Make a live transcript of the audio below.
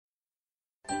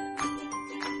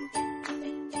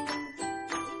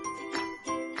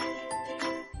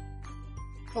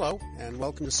Hello, and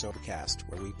welcome to Sobercast,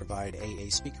 where we provide AA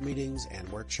speaker meetings and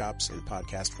workshops in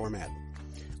podcast format.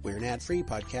 We're an ad-free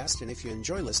podcast, and if you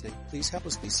enjoy listening, please help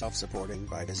us be self-supporting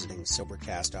by visiting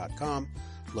Sobercast.com,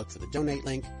 look for the donate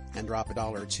link, and drop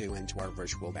 $1 or $2 into our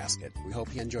virtual basket. We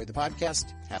hope you enjoy the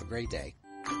podcast. Have a great day.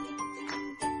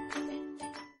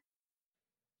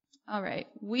 All right.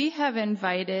 We have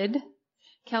invited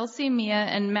Kelsey, Mia,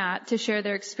 and Matt to share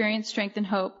their experience, strength, and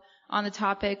hope on the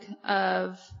topic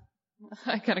of,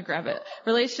 I gotta grab it,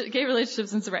 gay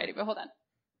relationships and sobriety, but hold on.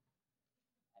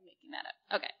 I'm making that up.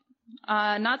 Okay.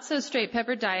 Not so straight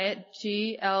pepper diet,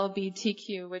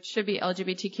 GLBTQ, which should be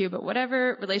LGBTQ, but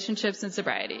whatever, relationships and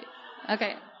sobriety. Okay. All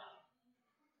right.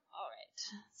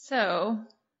 So,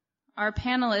 our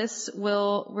panelists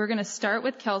we're gonna start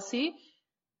with Kelsey,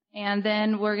 and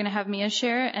then we're gonna have Mia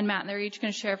share, and Matt, and they're each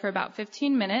gonna share for about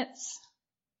 15 minutes.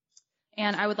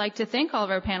 And I would like to thank all of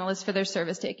our panelists for their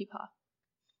service to ICYPAA.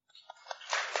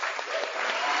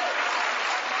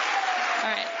 All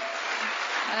right.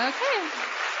 Okay.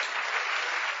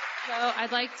 So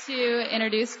I'd like to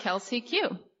introduce Kelsey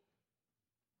Q.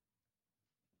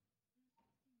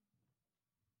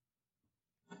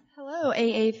 Hello,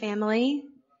 AA family.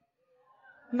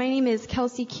 My name is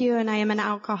Kelsey Q, and I am an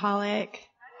alcoholic.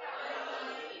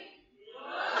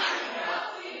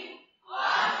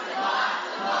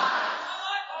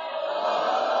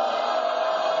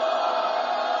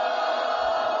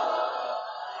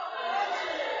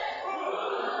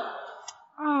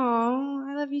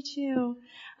 You too.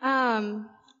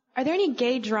 Are there any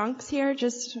gay drunks here?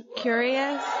 Just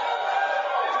curious.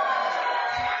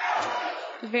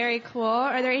 Very cool.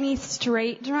 Are there any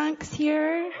straight drunks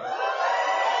here?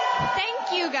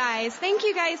 Thank you guys. Thank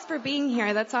you guys for being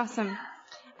here. That's awesome.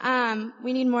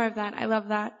 We need more of that. I love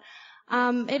that.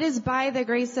 It is by the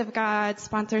grace of God,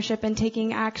 sponsorship, and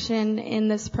taking action in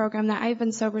this program that I've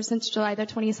been sober since July the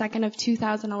 22nd of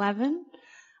 2011.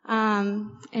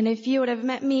 And if you would have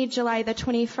met me July the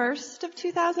 21st of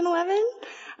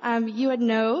 2011, you would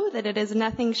know that it is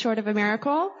nothing short of a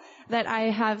miracle that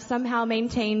I have somehow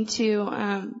maintained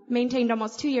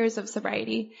almost 2 years of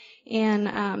sobriety,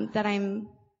 and that I'm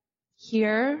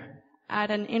here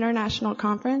at an international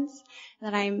conference,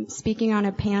 that I'm speaking on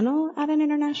a panel at an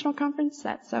international conference.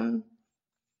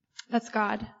 That's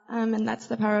God, and that's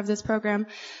the power of this program.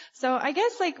 So I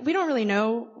guess, we don't really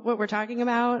know what we're talking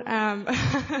about.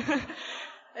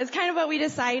 It's kind of what we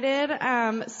decided.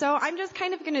 So I'm just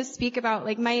kind of going to speak about,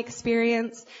 my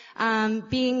experience,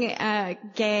 being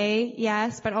gay,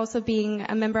 yes, but also being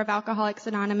a member of Alcoholics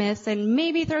Anonymous, and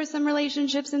maybe throw some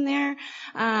relationships in there.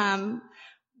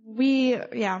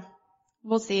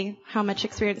 We'll see how much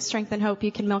experience, strength, and hope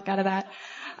you can milk out of that.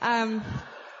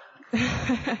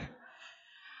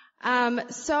 I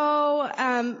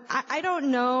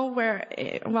don't know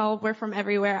we're from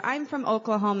everywhere. I'm from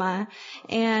Oklahoma,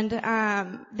 and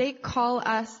they call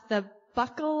us the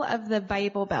buckle of the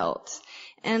Bible Belt.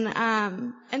 And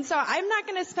so I'm not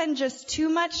going to spend just too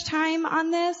much time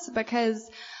on this, because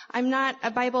I'm not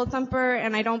a Bible thumper,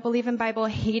 and I don't believe in Bible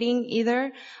hating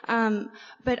either.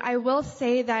 But I will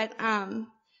say that,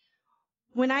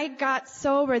 when I got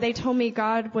sober, they told me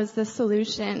God was the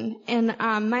solution. And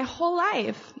my whole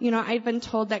life, I'd been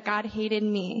told that God hated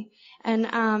me.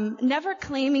 And never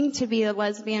claiming to be a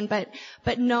lesbian, but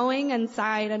knowing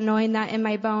inside and knowing that in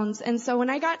my bones. And so when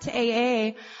I got to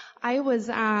AA, I was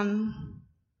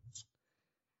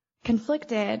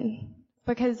conflicted,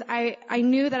 because I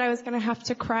knew that I was going to have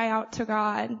to cry out to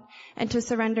God and to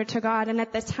surrender to God. And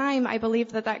at the time, I believed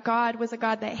that God was a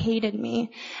God that hated me.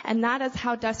 And that is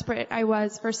how desperate I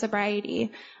was for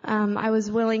sobriety. I was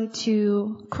willing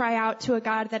to cry out to a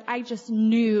God that I just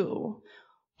knew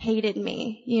hated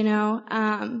me,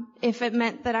 if it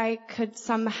meant that I could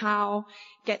somehow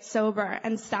get sober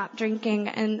and stop drinking.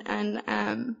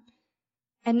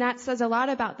 And that says a lot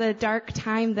about the dark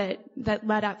time that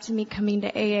led up to me coming to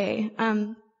AA.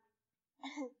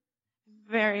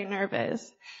 Very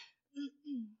nervous.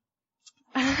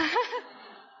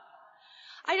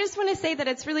 I just want to say that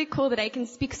it's really cool that I can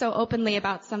speak so openly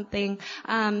about something.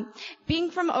 Being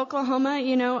from Oklahoma,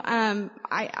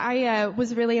 I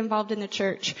was really involved in the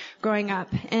church growing up,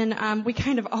 and we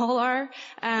kind of all are.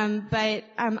 But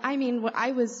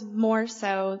I was more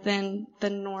so than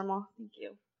normal. Thank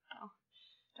you.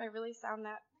 Do I really sound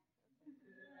that?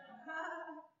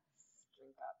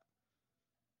 Drink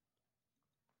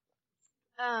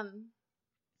up.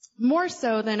 More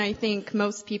so than I think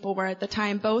most people were at the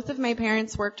time. Both of my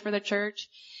parents worked for the church,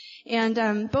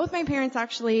 and both my parents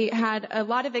actually had a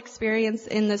lot of experience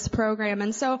in this program.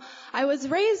 And so I was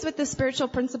raised with the spiritual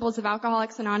principles of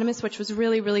Alcoholics Anonymous, which was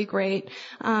really, really great.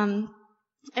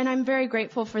 And I'm very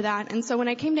grateful for that. And so when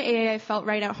I came to AA, I felt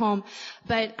right at home.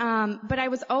 But I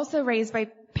was also raised by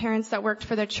parents that worked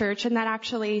for the church and that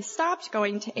actually stopped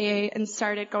going to AA and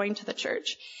started going to the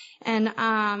church. And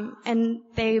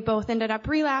they both ended up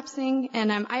relapsing.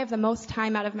 And I have the most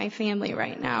time out of my family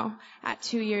right now at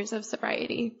 2 years of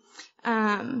sobriety.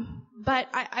 But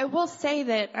I will say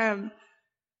that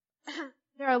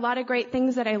there are a lot of great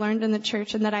things that I learned in the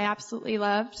church and that I absolutely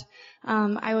loved.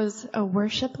 I was a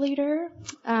worship leader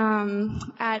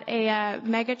at a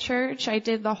mega church. I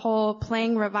did the whole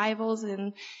playing revivals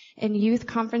and youth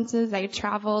conferences. I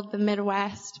traveled the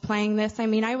Midwest playing this. I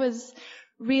mean, I was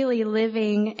really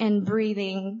living and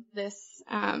breathing this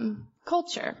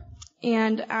culture.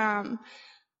 And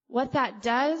what that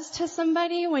does to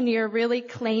somebody when you're really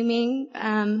claiming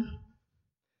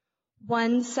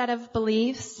one set of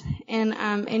beliefs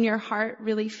and in your heart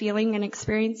really feeling and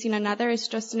experiencing another is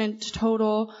just in a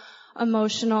total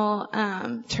emotional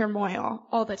turmoil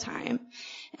all the time.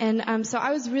 And so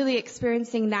I was really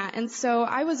experiencing that. And so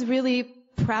I was really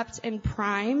prepped and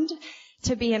primed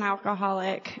to be an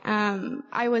alcoholic.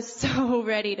 I was so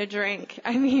ready to drink.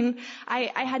 I mean,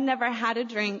 I had never had a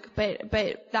drink, but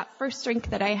that first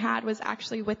drink that I had was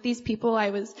actually with these people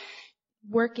I was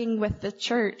working with the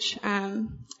church,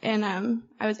 and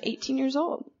I was 18 years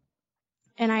old.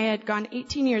 And I had gone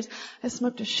 18 years. I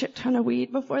smoked a shit ton of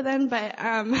weed before then, but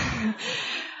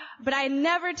I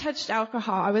never touched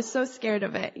alcohol. I was so scared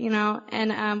of it, you know.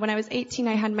 And when I was 18,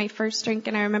 I had my first drink,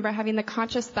 and I remember having the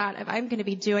conscious thought of, I'm going to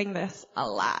be doing this a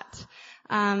lot.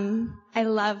 I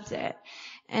loved it.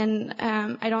 And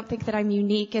I don't think that I'm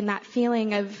unique in that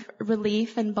feeling of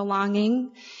relief and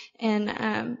belonging and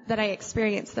that I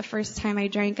experienced the first time I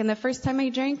drank. And the first time I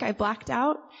drank, I blacked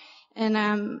out. And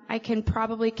I can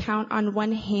probably count on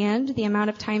one hand the amount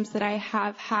of times that I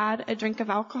have had a drink of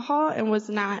alcohol and was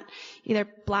not either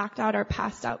blacked out or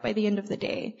passed out by the end of the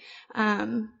day.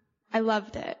 I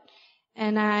loved it.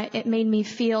 And it made me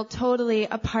feel totally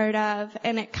a part of,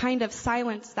 and it kind of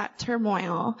silenced that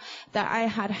turmoil that I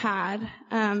had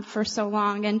had for so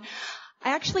long. And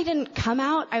I actually didn't come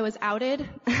out. I was outed,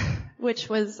 which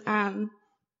was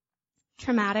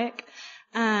traumatic.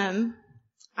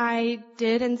 I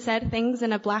did and said things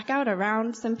in a blackout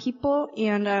around some people,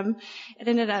 and it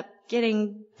ended up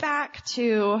getting back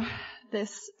to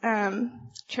this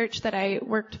church that I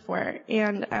worked for.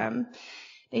 And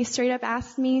they straight up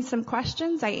asked me some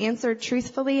questions. I answered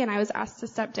truthfully, and I was asked to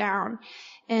step down.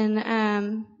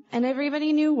 And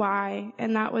everybody knew why,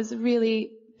 and that was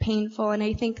really painful. And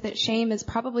I think that shame is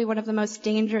probably one of the most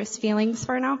dangerous feelings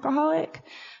for an alcoholic.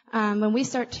 When we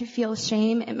start to feel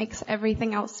shame, it makes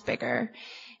everything else bigger.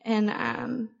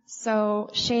 And so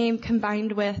shame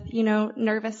combined with, you know,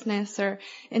 nervousness or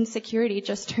insecurity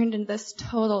just turned into this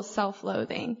total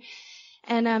self-loathing.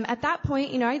 And at that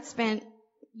point, you know, I'd spent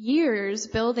years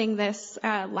building this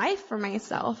life for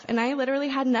myself, and I literally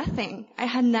had nothing. I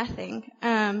had nothing.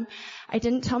 I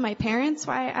didn't tell my parents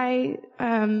why I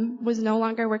was no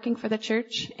longer working for the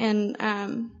church,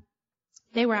 and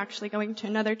they were actually going to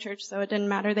another church, so it didn't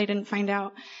matter. They didn't find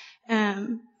out.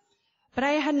 But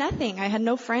I had nothing. I had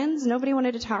no friends. Nobody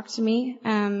wanted to talk to me.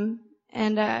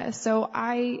 So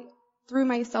I threw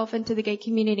myself into the gay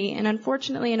community. And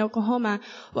unfortunately in Oklahoma,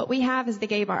 what we have is the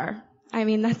gay bar. I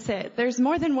mean, that's it. There's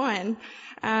more than one.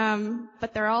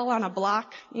 But they're all on a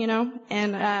block, you know,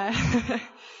 and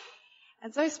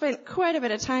so I spent quite a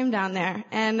bit of time down there,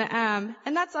 and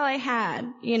that's all I had,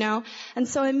 you know. And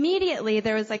so immediately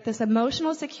there was like this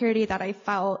emotional security that I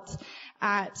felt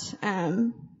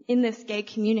in this gay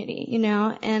community, you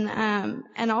know,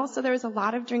 and also there was a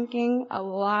lot of drinking, a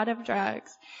lot of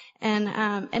drugs,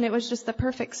 and it was just the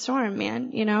perfect storm,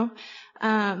 man, you know.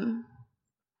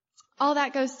 All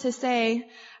that goes to say,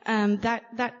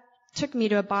 that took me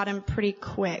to a bottom pretty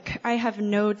quick. I have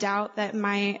no doubt that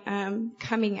my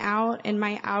coming out and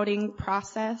my outing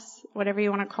process, whatever you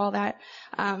want to call that,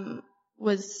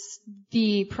 was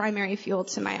the primary fuel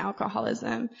to my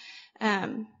alcoholism.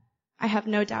 I have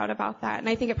no doubt about that. And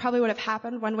I think it probably would have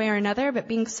happened one way or another, but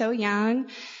being so young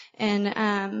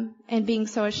and being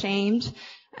so ashamed,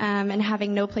 and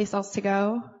having no place else to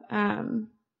go, I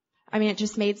mean, it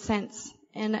just made sense.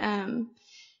 And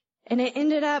it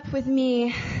ended up with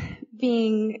me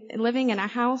living in a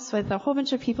house with a whole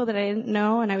bunch of people that I didn't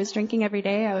know, and I was drinking every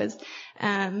day. I was,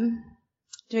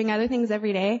 doing other things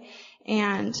every day.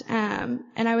 And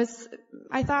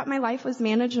I thought my life was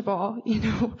manageable, you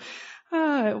know.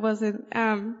 It wasn't.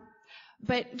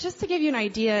 But just to give you an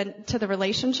idea to the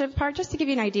relationship part, just to give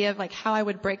you an idea of like how I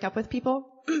would break up with people.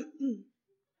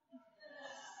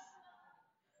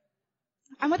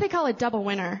 I'm what they call a double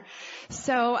winner.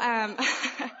 So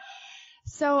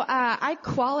So I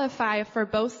qualify for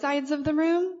both sides of the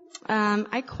room.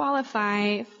 I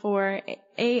qualify for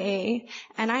AA,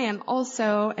 and I am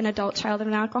also an adult child of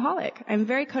an alcoholic. I'm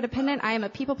very codependent. I am a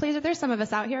people pleaser. There's some of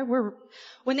us out here.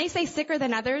 When they say sicker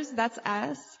than others, that's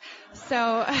us.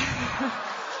 So,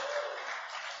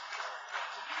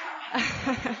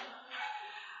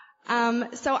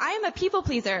 so I am a people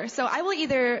pleaser. So I will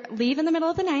either leave in the middle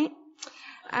of the night.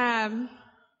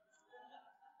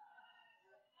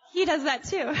 He does that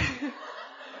too.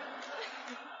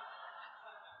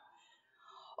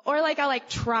 Or I'll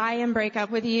try and break up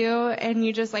with you and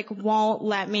you just won't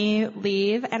let me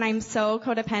leave, and I'm so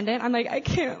codependent. I'm I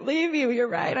can't leave you. You're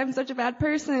right. I'm such a bad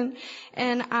person.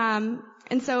 And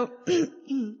so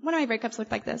one of my breakups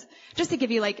looked like this. Just to give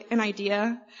you an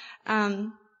idea.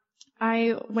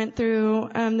 I went through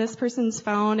this person's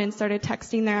phone and started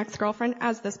texting their ex-girlfriend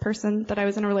as this person that I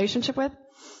was in a relationship with.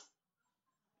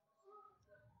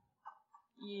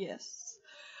 Yes.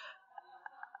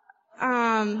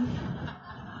 And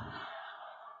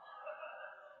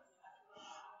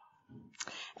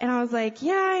I was like,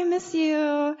 yeah, I miss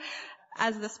you,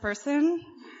 as this person,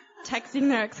 texting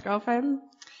their ex-girlfriend.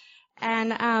 And,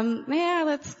 yeah,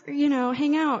 let's,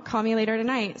 hang out, call me later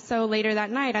tonight. So later that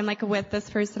night, I'm with this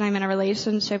person I'm in a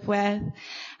relationship with,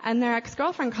 and their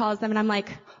ex-girlfriend calls them, and I'm like,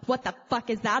 what the fuck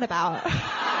is that about?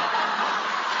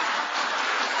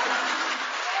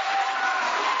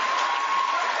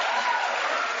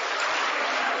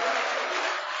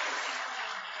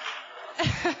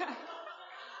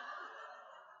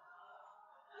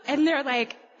 And they're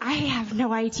like, I have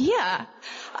no idea.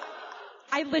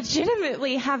 I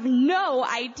legitimately have no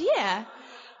idea.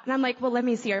 And I'm like, well, let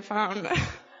me see your phone.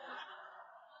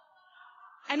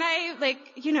 And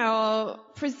I,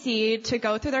 proceed to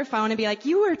go through their phone and be like,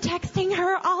 you were texting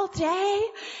her all day?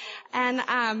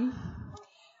 And,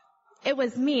 it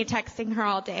was me texting her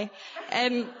all day.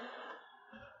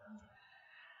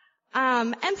 And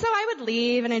so I would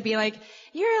leave and I'd be like,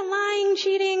 you're a lying,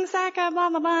 cheating, sucker, blah,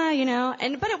 blah, blah,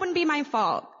 but it wouldn't be my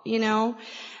fault,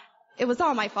 It was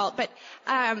all my fault, but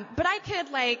I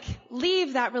could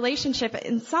leave that relationship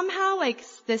and somehow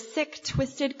this sick,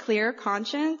 twisted, clear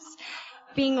conscience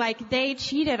being they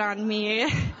cheated on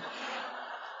me.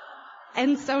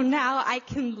 And so now I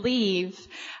can leave.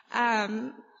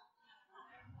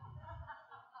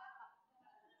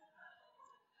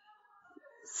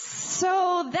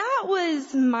 So that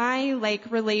was my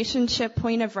relationship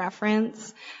point of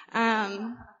reference.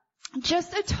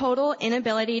 Just a total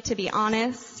inability to be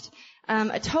honest,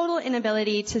 a total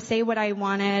inability to say what I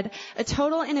wanted, a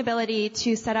total inability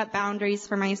to set up boundaries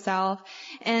for myself.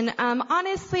 And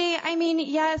honestly,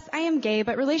 yes, I am gay,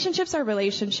 but relationships are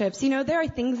relationships. There are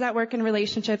things that work in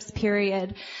relationships,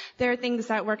 period. There are things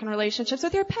that work in relationships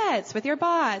with your pets, with your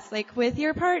boss, with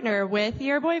your partner, with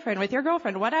your boyfriend, with your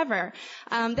girlfriend, whatever.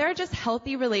 There are just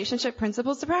healthy relationship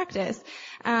principles to practice.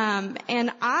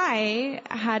 And I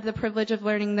had the privilege of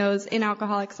learning those in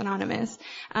Alcoholics Anonymous.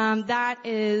 That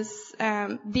is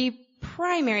the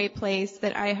primary place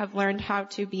that I have learned how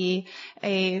to be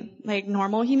a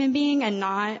normal human being and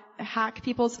not hack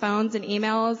people's phones and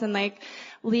emails and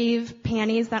leave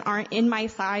panties that aren't in my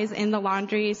size in the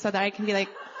laundry so that I can be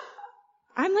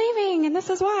I'm leaving and this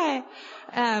is why.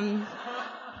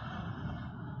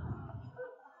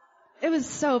 It was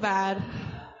so bad.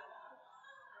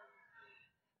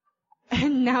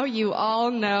 And now you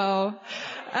all know.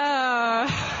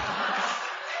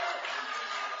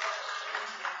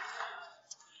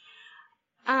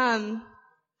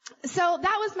 So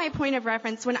that was my point of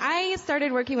reference. When I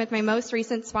started working with my most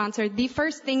recent sponsor, the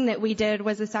first thing that we did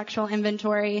was a sexual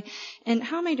inventory. And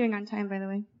how am I doing on time, by the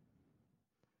way?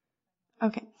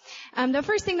 Okay. The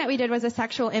first thing that we did was a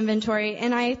sexual inventory,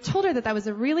 and I told her that was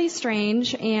really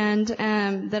strange and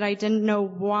that I didn't know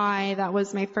why that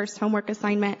was my first homework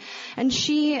assignment. And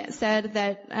she said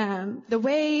that the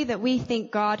way that we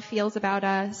think God feels about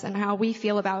us and how we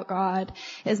feel about God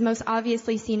is most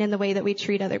obviously seen in the way that we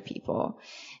treat other people.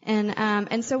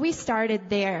 And so we started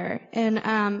there.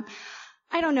 And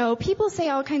I don't know, people say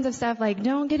all kinds of stuff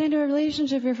don't get into a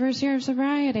relationship your first year of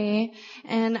sobriety.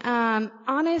 And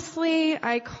honestly,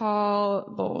 I call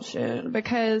bullshit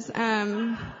because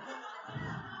I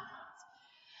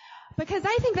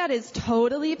think that is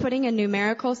totally putting a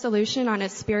numerical solution on a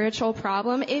spiritual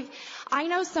problem. If I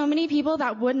know so many people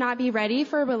that would not be ready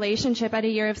for a relationship at a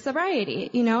year of sobriety,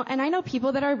 and I know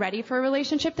people that are ready for a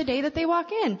relationship the day that they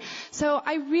walk in. So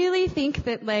I really think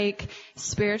that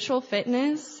spiritual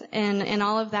fitness and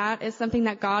all of that is something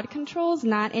that God controls,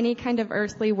 not any kind of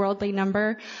earthly, worldly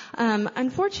number.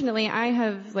 Unfortunately,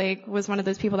 I was one of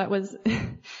those people that was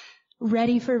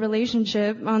ready for a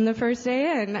relationship on the first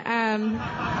day in.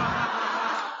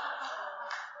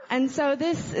 And so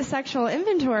this sexual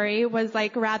inventory was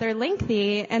like rather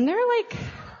lengthy, and there were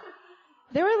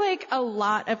like a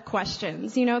lot of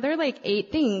questions. You know, there are like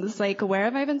 8 things, like, where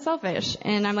have I been selfish?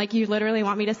 And I'm like, you literally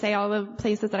want me to say all the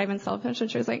places that I've been selfish?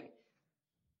 And she was like,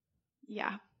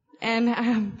 yeah.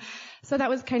 And so that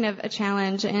was kind of a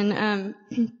challenge. And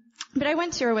but I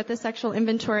went to her with the sexual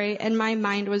inventory, and my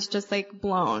mind was just like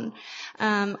blown.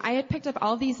 I had picked up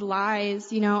all these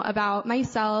lies, you know, about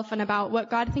myself and about what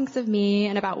God thinks of me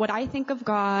and about what I think of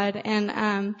God.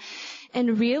 And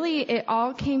really it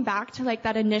all came back to like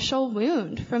that initial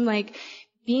wound from like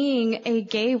being a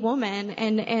gay woman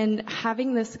and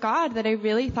having this God that I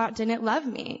really thought didn't love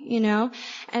me, you know?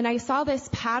 And I saw this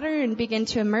pattern begin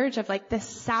to emerge of like this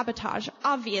sabotage,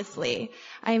 obviously.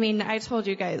 I mean, I told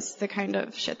you guys the kind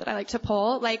of shit that I like to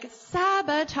pull, like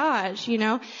sabotage, you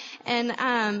know?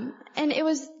 And it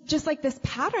was just like this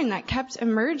pattern that kept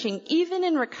emerging, even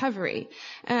in recovery.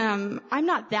 I'm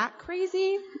not that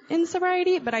crazy in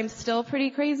sobriety, but I'm still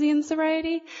pretty crazy in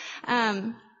sobriety.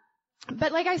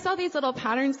 But like I saw these little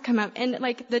patterns come up, and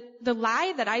like the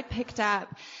lie that I picked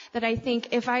up, that I think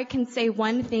if I can say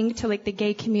one thing to like the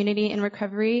gay community in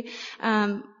recovery,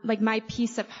 like my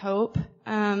piece of hope,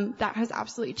 that has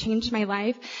absolutely changed my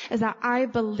life, is that I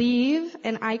believe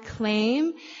and I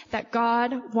claim that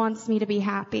God wants me to be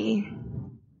happy.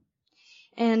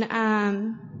 And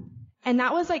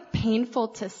that was like painful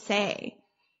to say.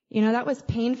 You know, that was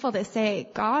painful to say.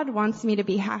 God wants me to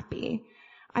be happy.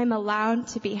 I'm allowed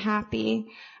to be happy.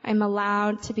 I'm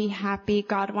allowed to be happy.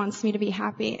 God wants me to be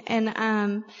happy.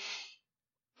 And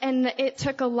it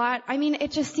took a lot. I mean,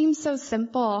 it just seems so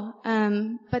simple.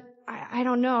 But I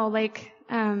don't know, like,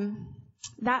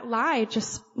 that lie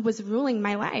just was ruling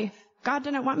my life. God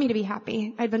didn't want me to be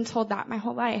happy. I'd been told that my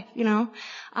whole life, you know?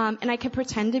 And I could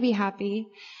pretend to be happy,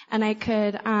 and I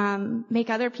could, make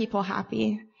other people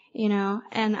happy, you know?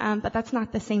 And, but that's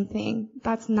not the same thing.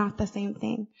 That's not the same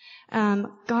thing.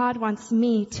 God wants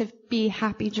me to be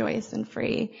happy, joyous, and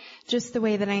free, just the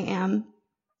way that I am.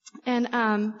 And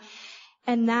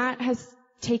that has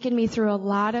taken me through a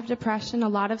lot of depression, a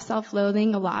lot of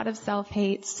self-loathing, a lot of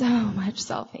self-hate, so much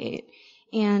self-hate.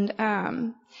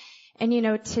 And you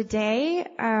know, today,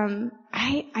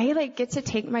 I like get to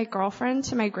take my girlfriend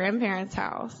to my grandparents'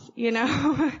 house, you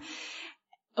know?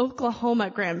 Oklahoma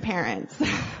grandparents.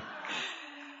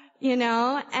 You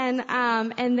know,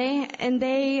 and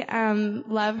they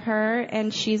love her,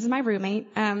 and she's my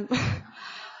roommate.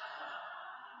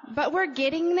 But we're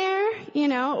getting there, you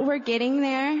know, we're getting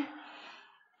there.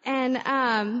 And,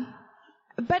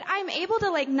 but I'm able to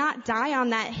like not die on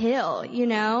that hill, you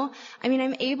know? I mean,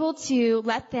 I'm able to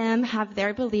let them have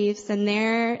their beliefs and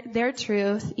their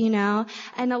truth, you know,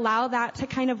 and allow that to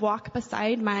kind of walk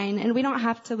beside mine. And we don't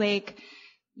have to like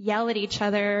yell at each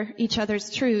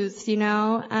other's truths, you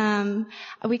know.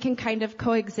 We can kind of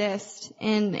coexist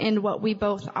in what we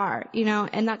both are, you know,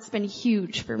 and that's been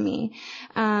huge for me.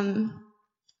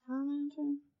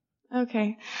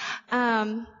 Okay.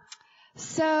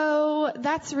 So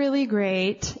that's really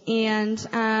great. And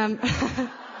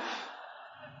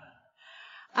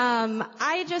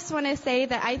I just want to say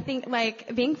that I think,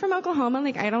 like, being from Oklahoma,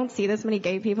 like, I don't see this many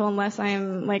gay people unless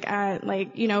I'm, like, at,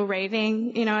 like, you know,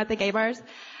 raving, you know, at the gay bars.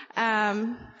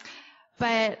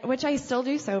 But, which I still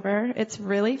do sober. It's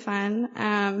really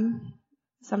fun,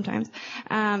 sometimes.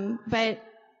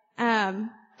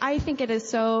 I think it is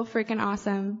so freaking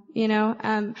awesome, you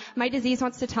know. My disease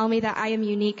wants to tell me that I am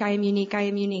unique, I am unique, I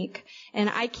am unique.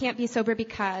 And I can't be sober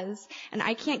because, and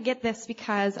I can't get this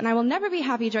because, and I will never be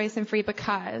happy, joyous, and free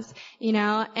because, you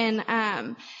know.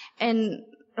 And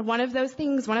one of those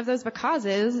things, one of those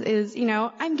becauses is, you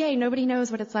know, I'm gay, nobody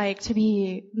knows what it's like to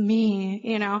be me,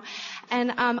 you know.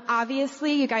 And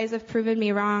obviously you guys have proven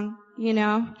me wrong, you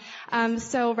know.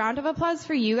 So round of applause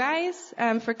for you guys,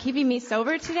 for keeping me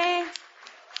sober today.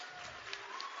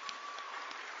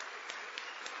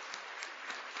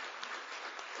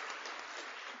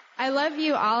 I love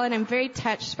you all, and I'm very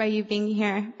touched by you being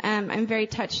here. I'm very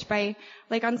touched by,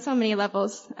 like, on so many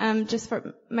levels, just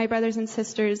for my brothers and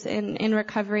sisters in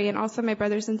recovery, and also my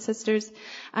brothers and sisters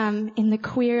in the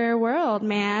queer world,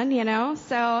 man, you know.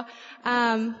 So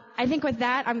I think with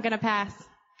that, I'm gonna pass.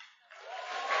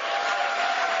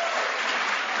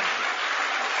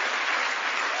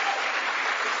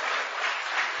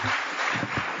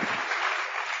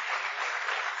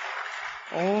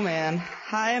 Oh man.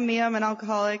 Hi, I'm Mia. I'm an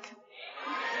alcoholic.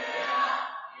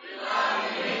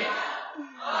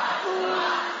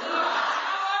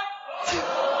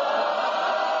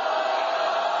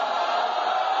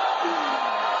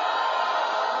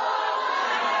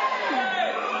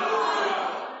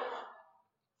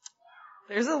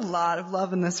 There's a lot of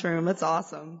love in this room. It's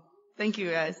awesome. Thank you,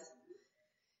 guys.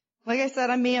 Like I said,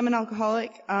 I'm an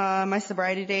alcoholic. My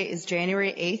sobriety date is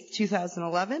January 8th,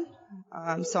 2011.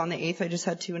 So on the 8th, I just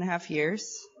had 2.5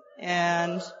 years.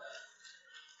 And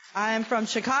I'm from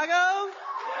Chicago.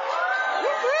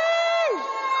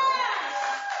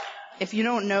 If you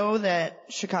don't know that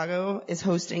Chicago is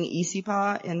hosting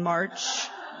ICYPAA in March,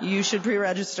 you should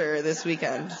pre-register this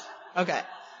weekend. Okay.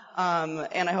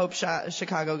 And I hope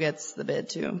Chicago gets the bid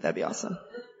too. That'd be awesome.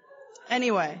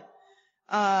 Anyway,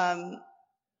 I'm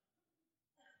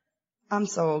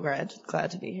so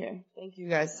glad to be here. Thank you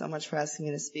guys so much for asking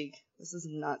me to speak. This is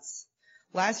nuts.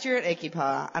 Last year at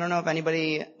ICYPAA, I don't know if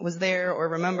anybody was there or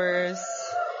remembers.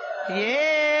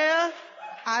 Yeah.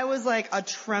 I was like a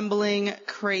trembling,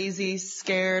 crazy,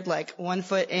 scared, like 1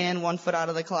 foot in, 1 foot out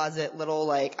of the closet, little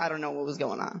like, I don't know what was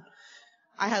going on.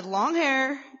 I had long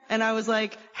hair, and I was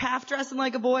like half dressing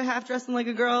like a boy, half dressing like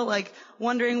a girl, like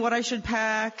wondering what I should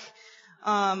pack.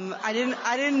 I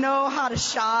didn't know how to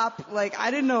shop, like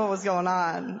I didn't know what was going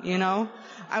on, you know?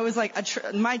 I was like,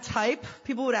 my type,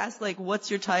 people would ask like, what's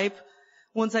your type?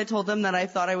 Once I told them that I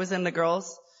thought I was into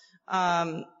girls.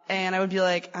 And I would be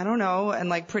like, I don't know. And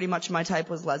like pretty much my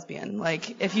type was lesbian.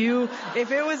 Like if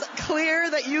it was clear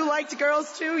that you liked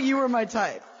girls too, you were my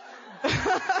type.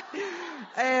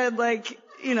 And like,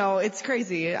 you know, it's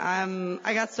crazy.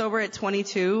 I got sober at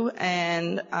 22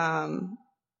 and,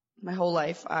 my whole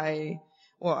life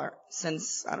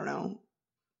since, I don't know,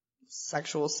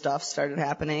 sexual stuff started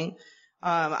happening,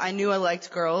 I knew I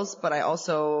liked girls, but I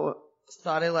also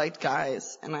thought I liked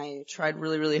guys. And I tried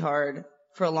really, really hard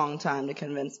for a long time to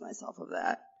convince myself of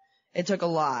that. It took a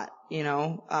lot, you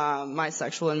know. My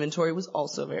sexual inventory was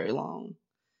also very long,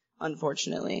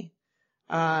 unfortunately.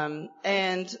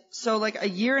 And so like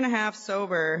 1.5 years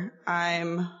sober,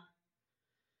 I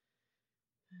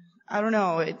don't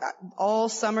know, all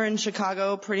summer in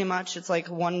Chicago pretty much, it's like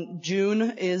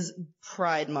June is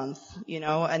Pride Month, you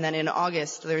know, and then in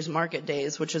August there's Market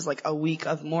Days, which is like a week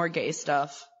of more gay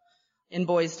stuff in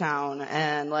Boys Town,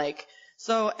 and like,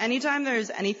 so anytime there's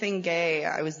anything gay,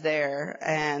 I was there,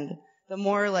 and the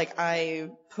more like I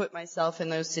put myself in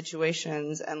those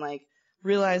situations and like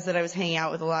realized that I was hanging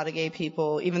out with a lot of gay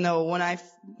people, even though when I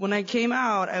came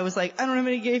out, I was like, I don't have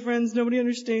any gay friends, nobody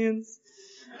understands.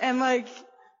 And like,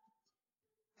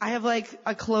 I have like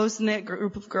a close-knit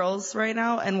group of girls right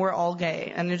now, and we're all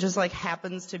gay, and it just like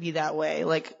happens to be that way.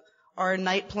 Like, our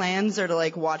night plans are to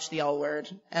like watch the L Word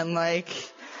and like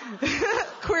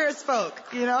queer as folk,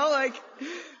 you know, like,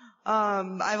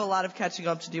 I have a lot of catching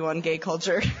up to do on gay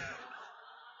culture.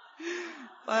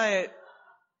 But,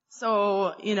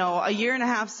 so, you know, 1.5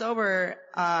 years sober,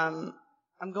 I'm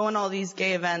going to all these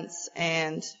gay events,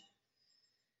 and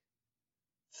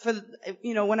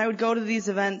when I would go to these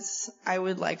events, I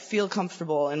would like feel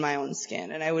comfortable in my own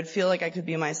skin, and I would feel like I could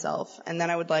be myself. And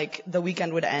then I would like, the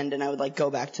weekend would end and I would like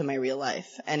go back to my real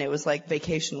life, and it was like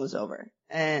vacation was over.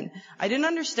 And I didn't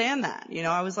understand that, you know,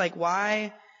 I was like,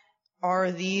 why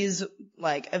are these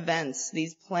like events,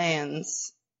 these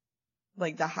plans,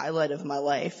 like the highlight of my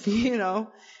life, you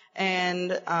know?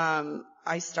 And,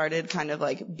 I started kind of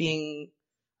like being,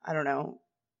 I don't know,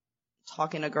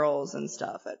 talking to girls and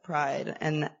stuff at Pride.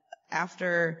 And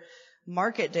after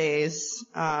Market Days,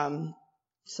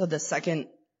 so the second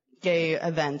gay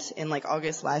event in like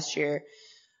August last year,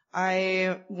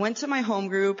 I went to my home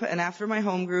group, and after my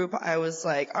home group, I was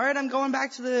like, all right, I'm going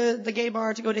back to the gay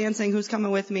bar to go dancing. Who's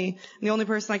coming with me? And the only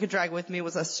person I could drag with me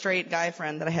was a straight guy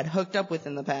friend that I had hooked up with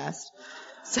in the past.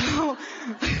 So,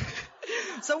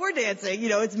 so we're dancing, you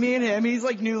know, it's me and him. He's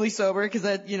like newly sober because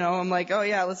I'm like, oh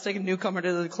yeah, let's take a newcomer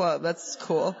to the club. That's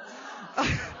cool.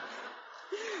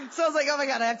 So I was like, oh my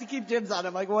God, I have to keep dibs on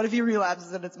him. Like, what if he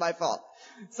relapses and it's my fault?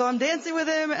 So I'm dancing with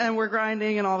him, and we're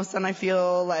grinding, and all of a sudden I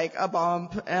feel like a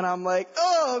bump, and I'm like,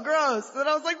 oh, gross. And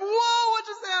I was like, whoa, what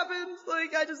just happened?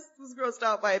 Like, I just was grossed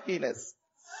out by a penis.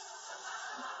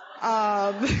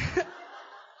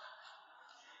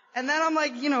 And then I'm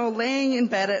like, laying in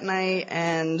bed at night,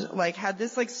 and like had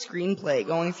this like screenplay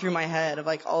going through my head of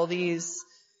like all these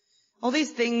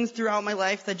things throughout my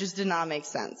life that just did not make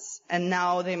sense. And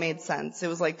now they made sense. It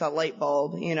was like the light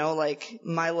bulb, like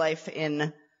my life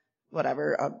in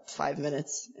 5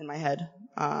 minutes in my head,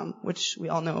 which we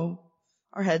all know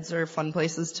our heads are fun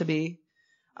places to be.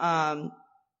 And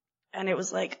it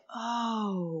was like,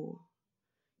 oh,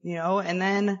 and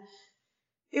then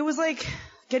it was like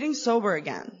getting sober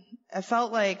again. I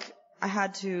felt like I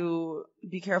had to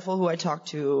be careful who I talked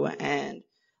to, and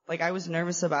like I was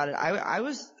nervous about it. I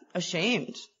was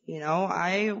ashamed,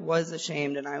 I was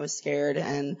ashamed, and I was scared,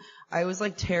 and I was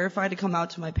like terrified to come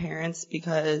out to my parents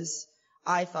because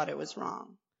I thought it was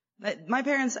wrong. My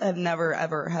parents have never,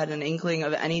 ever had an inkling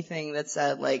of anything that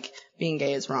said, like, being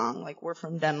gay is wrong. Like, we're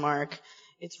from Denmark.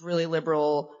 It's really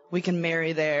liberal. We can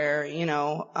marry there, you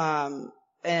know.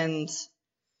 And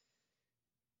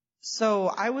so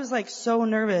I was, like, so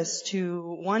nervous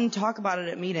to, one, talk about it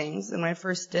at meetings. And when I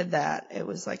first did that, it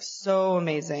was, like, so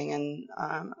amazing.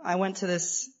 And I went to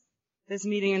this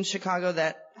meeting in Chicago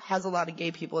that has a lot of gay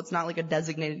people. It's not like a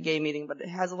designated gay meeting, but it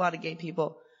has a lot of gay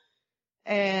people.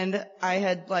 And I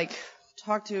had, like,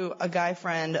 talked to a guy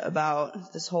friend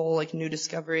about this whole, like, new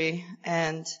discovery,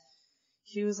 and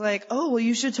he was like, oh, well,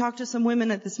 you should talk to some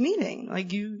women at this meeting.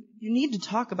 Like, you need to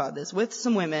talk about this with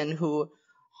some women who,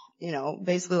 you know,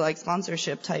 basically like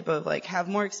sponsorship type of, like, have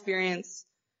more experience,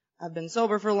 have been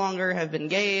sober for longer, have been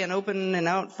gay and open and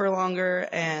out for longer,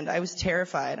 and I was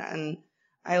terrified. And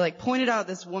I, like, pointed out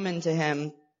this woman to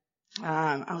him.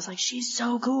 I was like, she's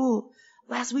so cool.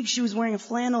 Last week she was wearing a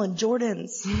flannel and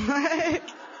Jordans. Like,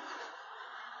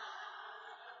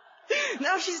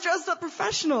 now she's dressed up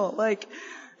professional. Like,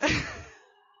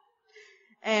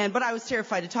 but I was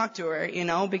terrified to talk to her, you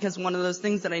know, because one of those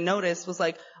things that I noticed was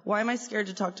like, why am I scared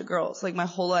to talk to girls? Like, my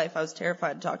whole life I was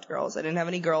terrified to talk to girls. I didn't have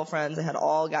any girlfriends. I had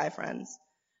all guy friends.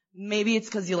 Maybe it's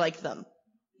because you like them,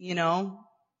 you know?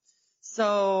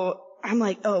 So I'm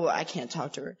like, oh, I can't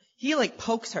talk to her. He, like,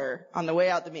 pokes her on the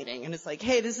way out the meeting, and it's like,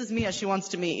 hey, this is Mia. She wants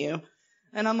to meet you.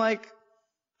 And I'm like,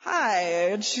 hi.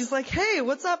 And she's like, hey,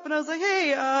 what's up? And I was like,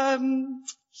 hey,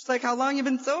 she's like, how long you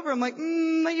been sober? I'm like,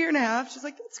 a year and a half. She's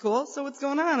like, that's cool. So what's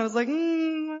going on? I was like,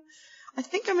 I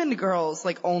think I'm into girls,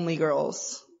 like, only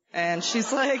girls. And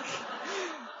she's like,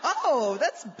 oh,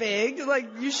 that's big.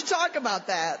 Like, you should talk about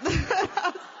that.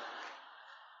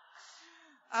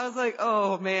 I was like,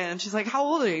 oh, man. She's like, how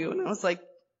old are you? And I was like,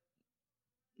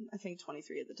 I think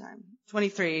 23 at the time.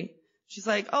 23. She's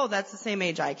like, oh, that's the same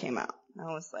age I came out. And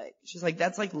I was like, she's like,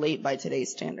 that's like late by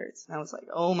today's standards. And I was like,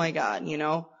 oh my God, you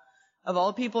know, of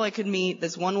all people I could meet,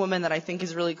 this one woman that I think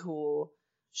is really cool,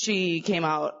 she came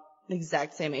out the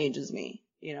exact same age as me,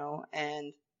 you know,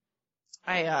 and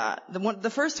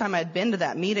the first time I'd been to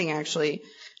that meeting, actually,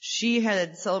 she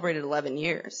had celebrated 11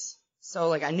 years. So,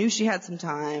 like, I knew she had some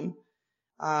time.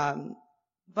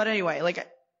 But anyway, like,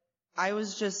 I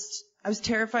was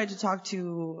terrified to talk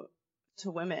to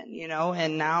women, you know,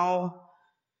 and now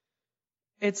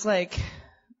it's like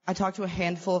I talk to a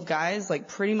handful of guys. Like,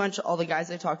 pretty much all the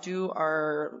guys I talk to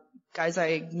are guys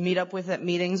I meet up with at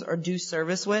meetings or do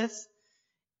service with.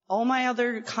 All my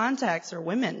other contacts are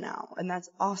women now, and that's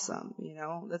awesome, you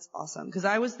know, that's awesome. Because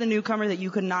I was the newcomer that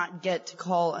you could not get to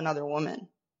call another woman.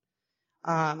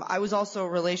 I was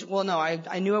also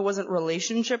I knew I wasn't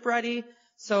relationship ready.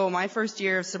 So my first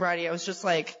year of sobriety, I was just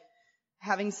like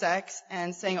having sex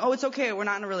and saying, oh, it's okay, we're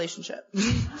not in a relationship.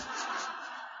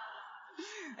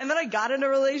 And then I got in a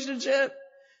relationship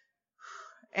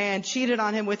and cheated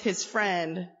on him with his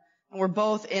friend. And we're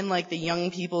both in, like, the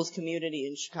young people's community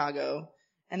in Chicago.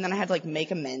 And then I had to, like, make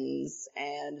amends,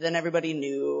 and then everybody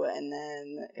knew, and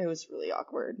then it was really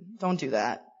awkward. Don't do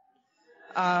that.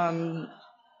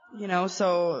 You know,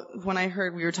 so when I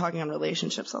heard we were talking on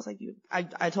relationships, I was like,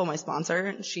 I told my sponsor,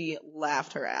 and she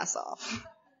laughed her ass off.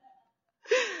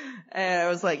 And I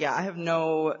was like, yeah, I have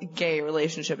no gay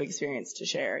relationship experience to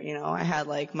share. You know, I had,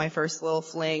 like, my first little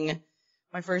fling,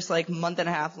 my first, like, month and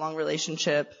a half long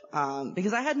relationship,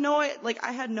 because I had no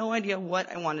idea what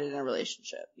I wanted in a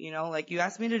relationship. You know, like, you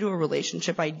asked me to do a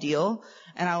relationship ideal,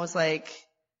 and I was like,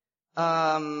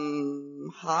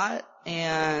 hot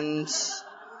and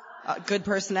good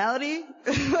personality.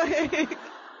 Like,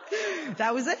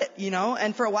 that was it, you know,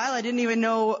 and for a while I didn't even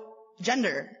know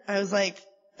gender. I was like,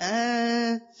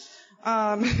 and,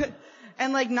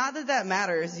 like, not that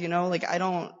matters, you know, like, I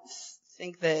don't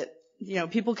think that, you know,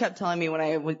 people kept telling me when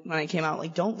I came out,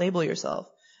 like, don't label yourself.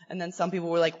 And then some people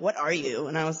were like, what are you?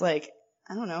 And I was like,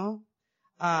 I don't know.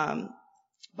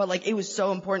 But, like, it was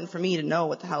so important for me to know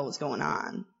what the hell was going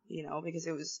on, you know, because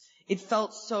it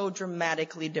felt so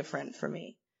dramatically different for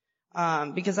me.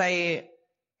 Because I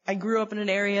grew up in an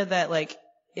area that, like,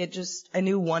 I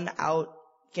knew one out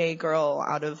gay girl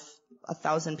out of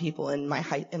 1,000 people in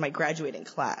my graduating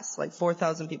class, like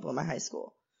 4,000 people in my high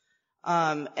school.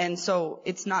 And so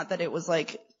it's not that it was,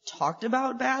 like, talked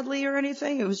about badly or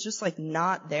anything. It was just, like,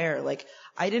 not there. Like,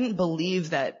 I didn't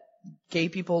believe that gay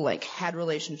people, like, had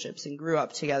relationships and grew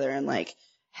up together and, like,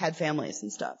 had families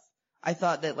and stuff. I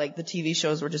thought that, like, the TV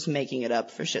shows were just making it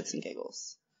up for shits and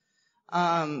giggles.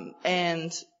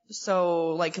 And so,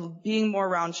 like, being more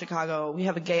around Chicago, we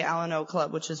have a gay al-anon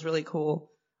club, which is really cool,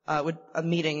 with a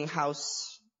meeting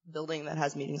house building that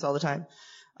has meetings all the time.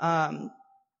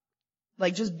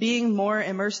 like just being more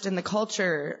immersed in the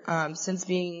culture, since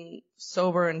being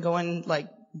sober and going, like,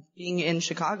 being in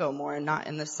Chicago more and not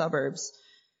in the suburbs.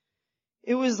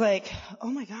 It was like, oh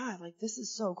my God, like this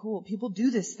is so cool. People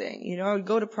do this thing. You know, I would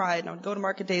go to Pride and I would go to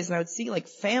market days and I would see like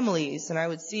families and I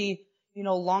would see, you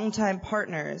know, longtime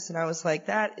partners. And I was like,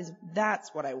 that's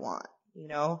what I want. You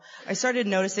know, I started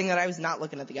noticing that I was not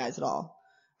looking at the guys at all.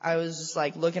 I was just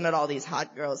like looking at all these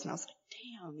hot girls and I was like,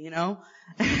 damn, you know?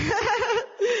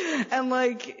 And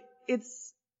like,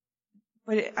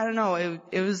 I don't know,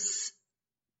 it was,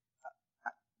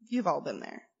 you've all been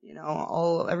there, you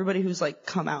know, everybody who's like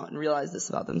come out and realized this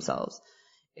about themselves.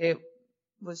 It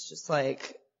was just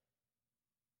like,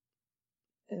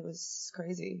 it was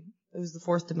crazy. It was the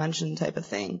fourth dimension type of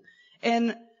thing.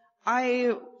 And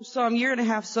so I'm a year and a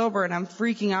half sober and I'm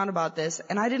freaking out about this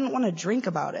and I didn't want to drink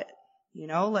about it, you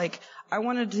know, like I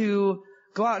wanted to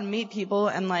go out and meet people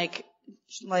and like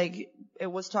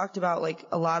it was talked about, like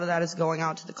a lot of that is going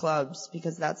out to the clubs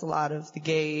because that's a lot of the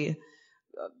gay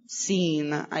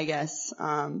scene, I guess.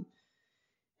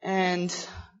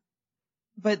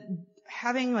 But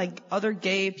having like other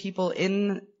gay people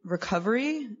in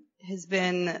recovery has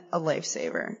been a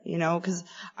lifesaver, you know, cause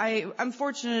I'm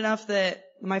fortunate enough that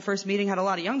my first meeting had a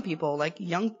lot of young people, like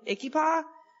young ICYPAA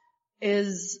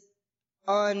is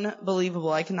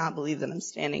unbelievable. I cannot believe that I'm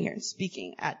standing here and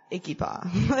speaking at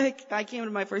ICYPAA. Like, I came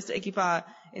to my first ICYPAA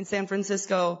in San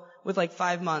Francisco with like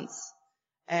 5 months,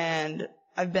 and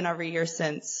I've been every year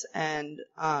since. And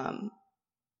I'm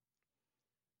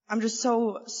just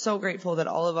so grateful that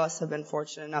all of us have been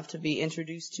fortunate enough to be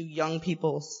introduced to young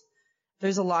peoples.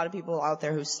 There's a lot of people out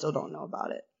there who still don't know about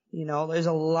it. You know, there's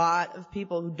a lot of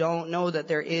people who don't know that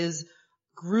there is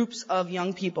groups of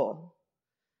young people.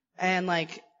 And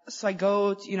like, so I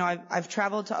go to, you know, I've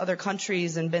traveled to other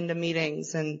countries and been to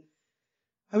meetings, and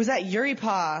I was at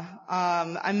ICYPAA.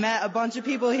 I met a bunch of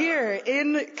people here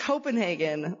in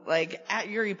Copenhagen, like at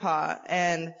ICYPAA,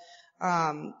 and,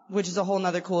 which is a whole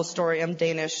nother cool story. I'm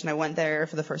Danish and I went there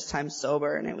for the first time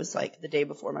sober, and it was like the day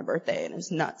before my birthday, and it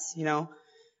was nuts, you know?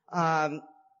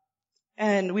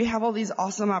 And we have all these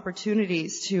awesome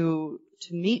opportunities to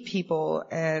meet people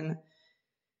and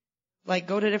like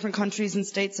go to different countries and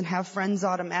states and have friends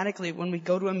automatically when we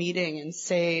go to a meeting and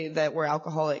say that we're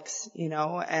alcoholics, you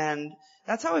know, and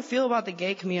that's how I feel about the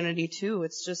gay community too.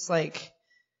 It's just like,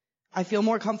 I feel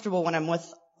more comfortable when I'm with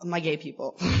my gay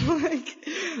people. Like,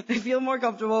 I feel more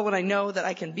comfortable when I know that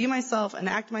I can be myself and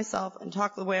act myself and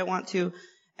talk the way I want to.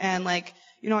 And like,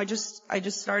 you know, I just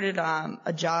started,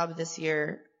 a job this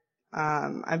year.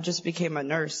 I just became a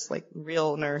nurse, like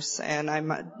real nurse, and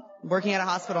I'm working at a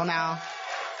hospital now.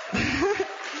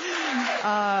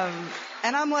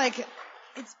 And I'm like,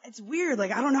 it's weird.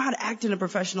 Like, I don't know how to act in a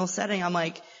professional setting. I'm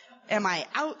like, am I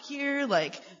out here?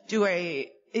 Like,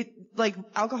 like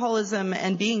alcoholism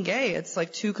and being gay, it's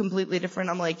like two completely different.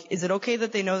 I'm like, is it okay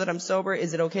that they know that I'm sober?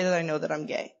 Is it okay that I know that I'm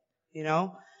gay? You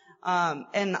know?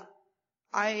 And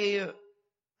I've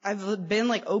been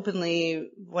like openly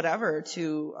whatever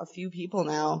to a few people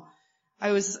now.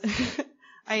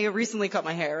 I recently cut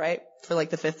my hair, right? For like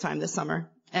the 5th time this summer.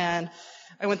 And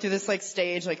I went through this like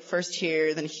stage, like first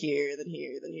here, then here, then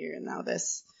here, then here, and now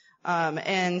this.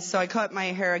 And so I cut my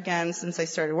hair again since I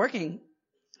started working.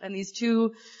 And these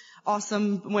 2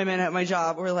 awesome women at my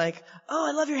job were like, oh,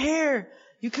 I love your hair.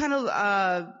 You kind of,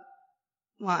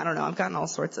 well, I don't know. I've gotten all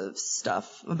sorts of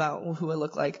stuff about who I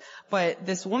look like. But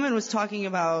this woman was talking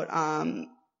about,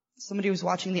 somebody was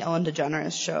watching the Ellen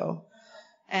DeGeneres show.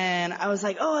 And I was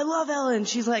like, oh, I love Ellen.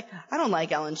 She's like, I don't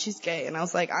like Ellen. She's gay. And I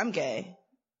was like, I'm gay.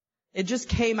 It just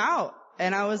came out.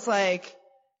 And I was like,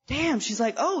 damn. She's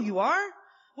like, oh, you are?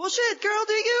 Well, shit, girl,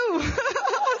 do you?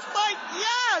 I was like,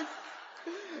 yes.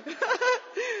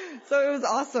 So it was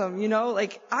awesome, you know,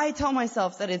 like I tell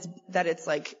myself that it's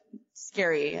like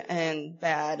scary and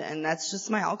bad, and that's just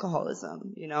my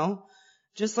alcoholism, you know,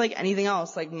 just like anything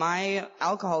else. Like my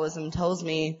alcoholism tells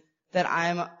me that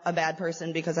I'm a bad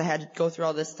person because I had to go through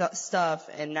all this stuff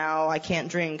and now I can't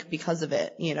drink because of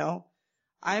it, you know.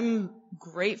 I'm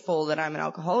grateful that I'm an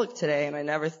alcoholic today, and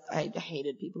I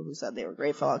hated people who said they were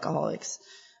grateful alcoholics.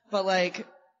 But like,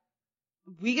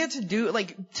 we get to do,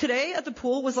 like, today at the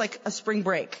pool was like a spring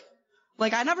break.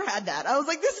 Like, I never had that. I was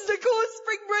like, this is the coolest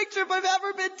spring break trip I've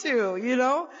ever been to, you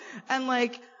know? And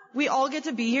like, we all get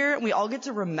to be here and we all get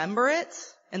to remember it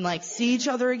and like see each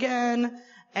other again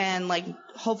and like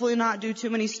hopefully not do too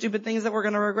many stupid things that we're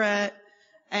gonna regret.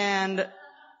 And,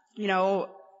 you know,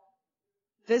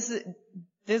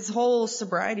 this whole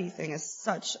sobriety thing is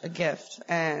such a gift,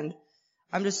 and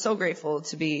I'm just so grateful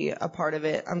to be a part of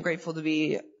it. I'm grateful to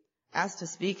be asked to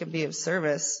speak and be of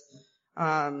service.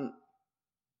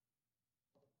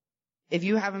 if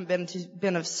you haven't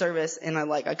been of service in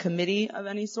a committee of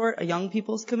any sort, a young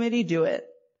people's committee, do it.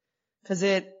 'Cause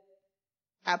it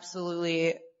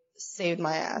absolutely saved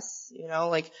my ass,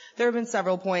 there have been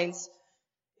several points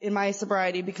in my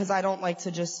sobriety, because I don't like to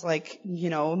just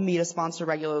meet a sponsor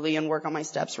regularly and work on my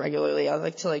steps regularly. I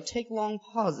like to take long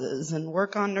pauses and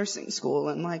work on nursing school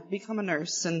and become a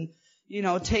nurse and,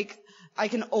 I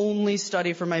can only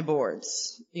study for my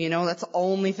boards. That's the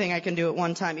only thing I can do at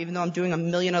one time, even though I'm doing a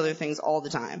million other things all the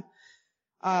time.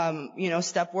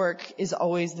 Step work is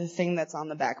always the thing that's on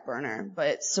the back burner,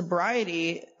 but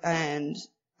sobriety and,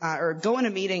 or going to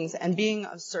meetings and being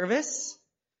of service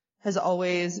has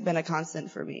always been a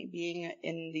constant for me. Being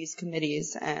in these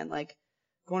committees and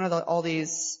going to all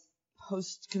these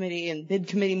host committee and bid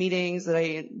committee meetings that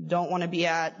I don't want to be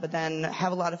at, but then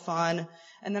have a lot of fun.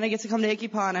 And then I get to come to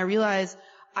ICYPAA and I realize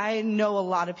I know a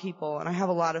lot of people and I have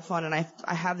a lot of fun and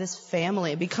I have this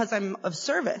family because I'm of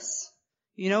service.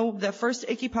 The first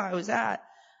ICYPAA I was at,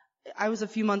 I was a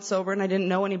few months sober and I didn't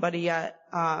know anybody yet.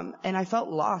 And I felt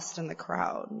lost in the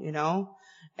crowd,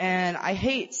 and I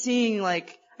hate seeing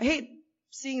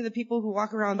the people who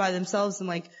walk around by themselves and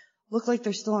look like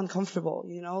they're still uncomfortable,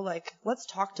 let's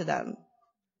talk to them.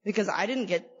 Because I didn't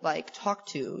get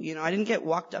talked to, I didn't get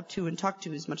walked up to and talked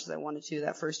to as much as I wanted to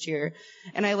that first year.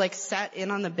 And I sat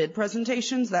in on the bid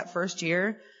presentations that first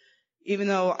year, even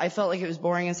though I felt like it was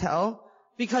boring as hell,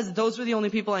 because those were the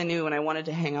only people I knew and I wanted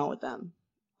to hang out with them.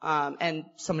 And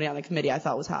somebody on the committee I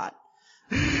thought was hot.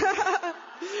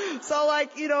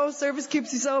 So service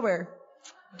keeps you sober.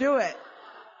 Do it.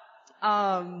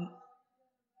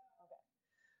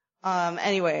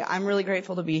 Anyway, I'm really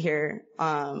grateful to be here.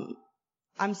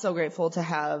 I'm so grateful to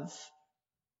have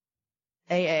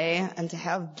AA and to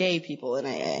have gay people in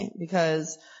AA,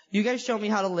 because you guys show me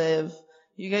how to live.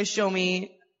 You guys show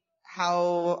me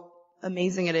how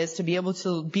amazing it is to be able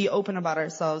to be open about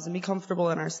ourselves and be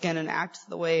comfortable in our skin and act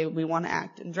the way we want to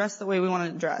act and dress the way we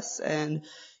want to dress and,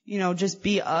 just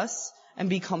be us and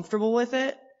be comfortable with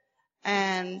it.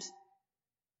 And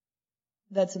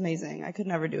that's amazing. I could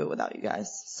never do it without you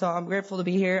guys. So I'm grateful to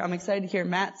be here. I'm excited to hear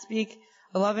Matt speak.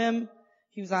 I love him.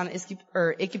 He was on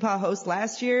ICYPAA host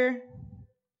last year.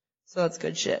 So that's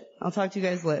good shit. I'll talk to you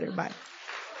guys later. Bye.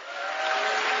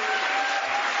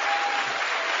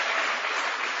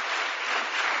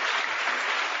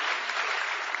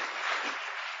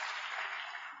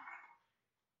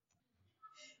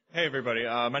 Hey everybody,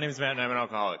 my name is Matt and I'm an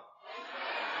alcoholic.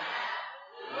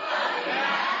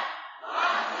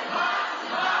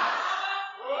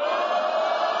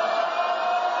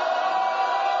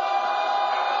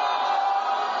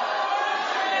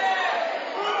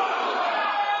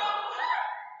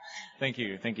 Thank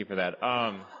you for that.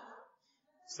 I'm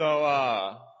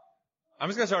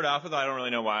just gonna start off with I don't really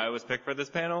know why I was picked for this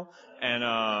panel, and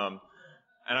I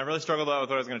really struggled out with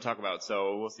what I was gonna talk about.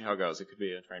 So we'll see how it goes. It could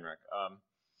be a train wreck.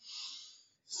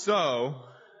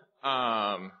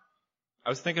 I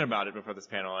was thinking about it before this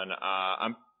panel, and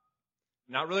I'm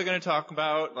not really gonna talk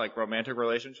about romantic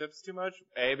relationships too much.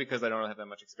 A, because I don't really have that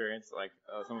much experience like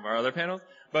some of our other panels,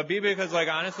 but B, because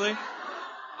honestly,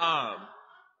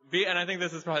 and I think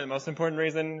this is probably the most important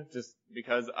reason, just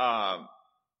because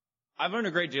I've learned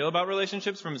a great deal about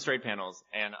relationships from straight panels,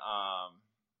 and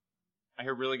I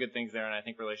hear really good things there, and I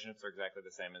think relationships are exactly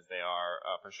the same as they are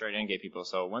for straight and gay people.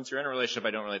 So once you're in a relationship,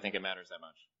 I don't really think it matters that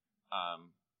much.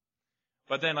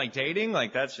 But then dating,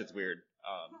 that shit's weird.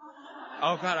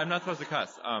 Oh god, I'm not supposed to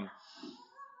cuss.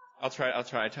 I'll try. I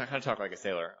kind of talk like a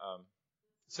sailor.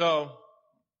 So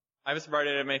I was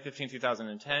sobriety on May 15,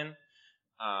 2010.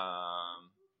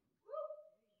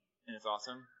 And it's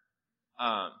awesome.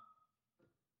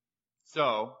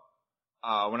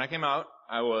 When I came out,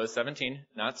 I was 17,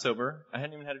 not sober. I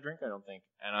hadn't even had a drink, I don't think.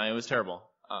 And it was terrible.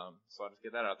 So I'll just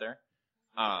get that out there.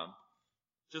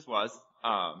 Just was.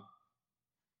 I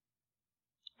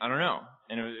don't know.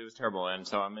 And it was terrible. And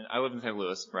so I live in St.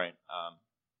 Louis, right?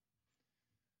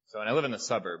 And I live in the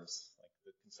suburbs,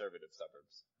 the conservative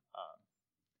suburbs.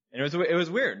 And it was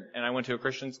weird. And I went to a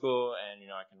Christian school, and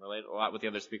I can relate a lot with the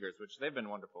other speakers, which they've been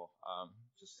wonderful.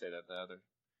 Just to say that the other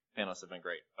panelists have been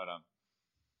great. But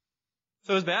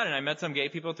so it was bad, and I met some gay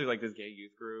people through this gay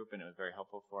youth group, and it was very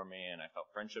helpful for me. And I felt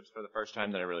friendships for the first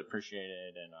time that I really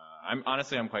appreciated. And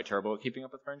I'm quite terrible at keeping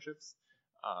up with friendships.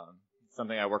 It's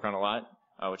something I work on a lot,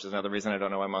 which is another reason I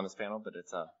don't know why I'm on this panel, but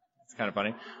it's kind of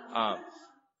funny.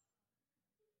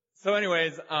 So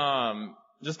anyways,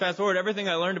 just fast forward, everything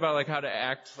I learned about how to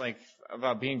act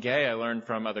about being gay, I learned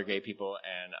from other gay people,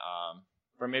 and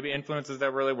from maybe influences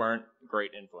that really weren't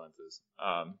great influences.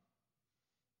 I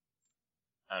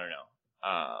don't know.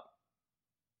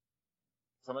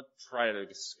 So I'm going to try to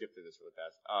just skip through this really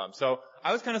fast. So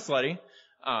I was kind of slutty.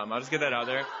 I'll just get that out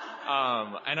there.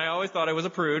 And I always thought I was a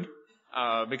prude,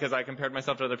 because I compared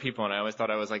myself to other people, and I always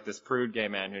thought I was like this prude gay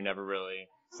man who never really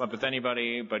slept with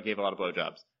anybody, but gave a lot of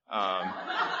blowjobs.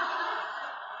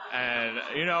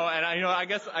 I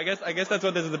guess that's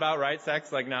what this is about, right?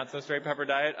 Sex, like not so straight pepper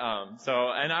diet.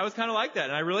 And I was kind of like that,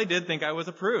 and I really did think I was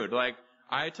a prude. Like,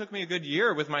 it took me a good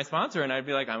year with my sponsor, and I'd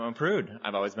be like, I'm a prude.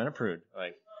 I've always been a prude.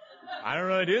 Like, I don't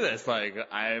really do this. Like,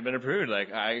 I've been a prude.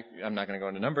 Like, I'm not going to go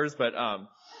into numbers, but,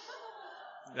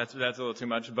 that's a little too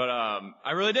much. But,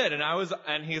 I really did.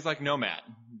 And he's like, no, Matt,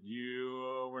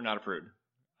 you were not a prude.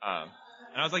 And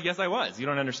I was like, yes, I was. You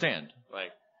don't understand.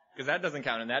 Like, because that doesn't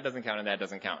count, and that doesn't count, and that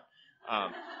doesn't count.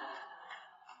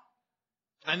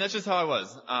 And that's just how I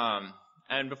was.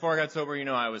 And before I got sober,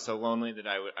 I was so lonely that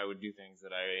I would do things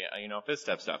that fifth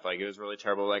step stuff. Like, it was really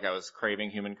terrible. Like, I was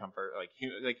craving human comfort, like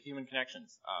human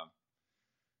connections.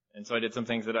 And so I did some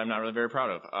things that I'm not really very proud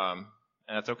of.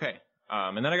 And that's okay.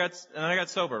 And then I got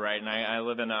sober, right? And I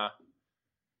live in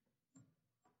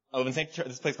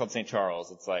this place called St.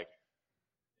 Charles. It's like,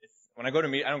 when I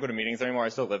don't go to meetings anymore. I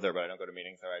still live there, but I don't go to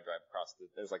meetings. I drive across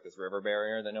there's like this river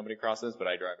barrier that nobody crosses, but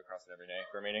I drive across it every day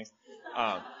for meetings.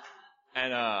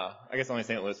 I guess only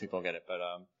St. Louis people get it, but,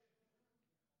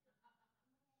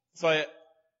 so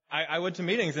I went to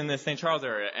meetings in this St. Charles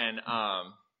area, and,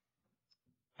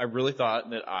 I really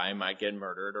thought that I might get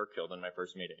murdered or killed in my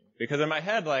first meeting. Because in my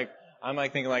head, like, I'm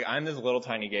like thinking like, I'm this little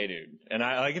tiny gay dude. And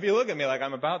if you look at me, like,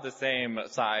 I'm about the same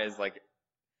size, like,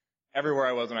 everywhere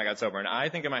I was when I got sober. And I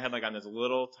think in my head, like, I'm this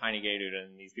little tiny gay dude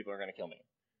and these people are gonna kill me.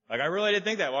 Like, I really did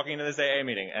think that walking into this AA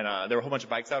meeting. And, there were a whole bunch of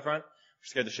bikes out front, which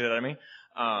scared the shit out of me.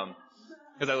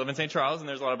 Cause I live in St. Charles and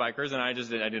there's a lot of bikers and I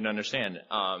didn't understand.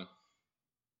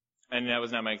 And that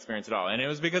was not my experience at all. And it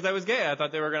was because I was gay. I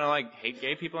thought they were gonna like hate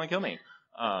gay people and kill me.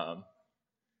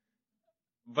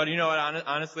 But you know what?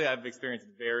 Honestly, I've experienced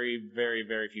very, very,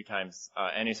 very few times,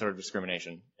 any sort of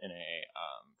discrimination in AA,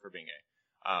 for being gay.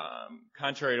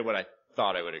 Contrary to what I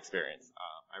thought I would experience.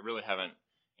 I really haven't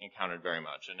encountered very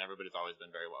much, and everybody's always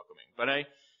been very welcoming. But I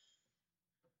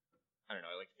don't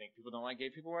know, I like to think people don't like gay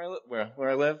people where I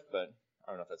live, but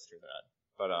I don't know if that's true or not.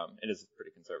 But, it is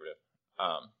pretty conservative.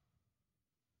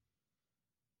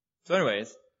 So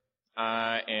anyways,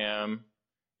 I am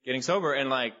getting sober,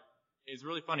 and like, it's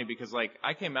really funny because like,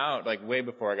 I came out like way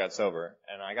before I got sober,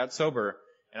 and I got sober,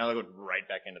 and I went right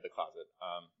back into the closet,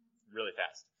 really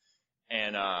fast.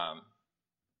 And,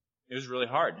 it was really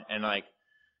hard, and like,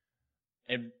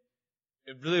 it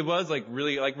really was like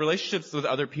really, like relationships with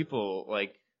other people,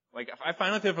 like I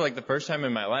finally feel for like the first time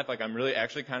in my life, like I'm really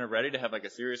actually kind of ready to have like a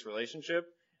serious relationship.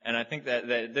 And I think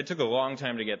that took a long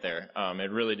time to get there.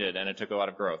 It really did. And it took a lot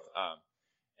of growth.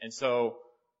 And so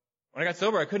when I got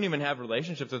sober, I couldn't even have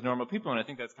relationships with normal people. And I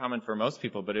think that's common for most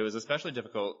people, but it was especially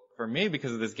difficult for me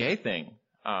because of this gay thing.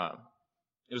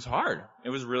 It was hard. It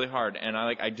was really hard. And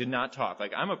I did not talk.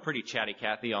 Like, I'm a pretty chatty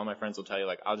Cathy. All my friends will tell you,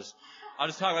 like, I'll just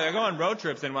talk. Like, I go on road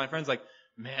trips and my friends like,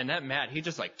 man, that Matt, he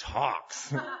just like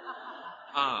talks.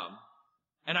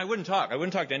 And I wouldn't talk. I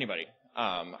wouldn't talk to anybody.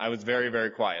 I was very,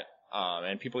 very quiet.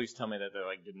 And people used to tell me that they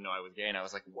like didn't know I was gay, and I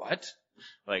was like, what?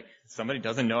 Like, somebody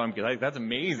doesn't know I'm gay? Like, that's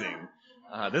amazing.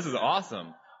 This is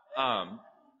awesome.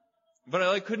 But I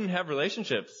like couldn't have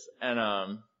relationships, and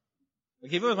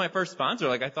like even with my first sponsor,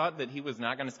 like I thought that he was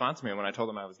not going to sponsor me when I told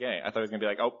him I was gay. I thought he was going to be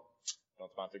like, oh,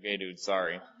 don't sponsor gay dudes,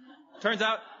 sorry. Turns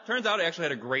out I actually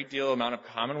had a great deal amount of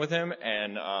common with him,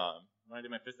 and when I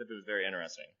did my fifth step, it was very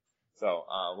interesting. So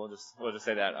we'll just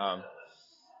say that.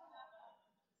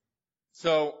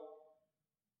 So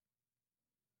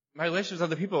my relationships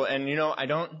with other people, and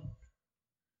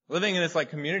living in this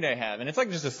like community I have, and it's like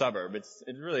just a suburb. It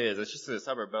really is. It's just a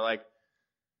suburb, but like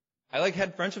I like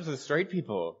had friendships with straight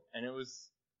people, and it was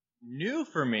new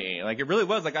for me. Like it really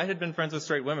was. Like I had been friends with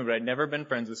straight women, but I'd never been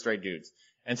friends with straight dudes.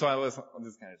 And so this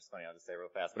is kind of just funny. I'll just say it real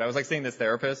fast. But I was like seeing this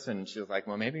therapist, and she was like,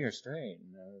 "Well, maybe you're straight."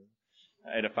 And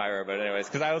I had to fire her, but anyways,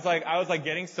 because I was like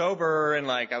getting sober, and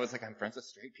like I was like, I'm friends with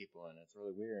straight people, and it's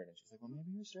really weird. And she's like, "Well,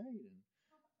 maybe you're straight."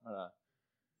 And,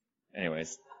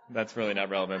 anyways, that's really not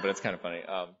relevant, but it's kind of funny.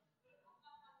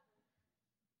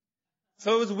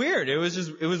 So it was weird. It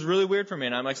was really weird for me,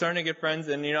 and I'm like starting to get friends,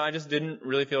 and I just didn't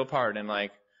really feel a part, and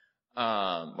like,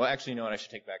 well, actually, you know what? I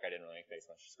should take back. I didn't really face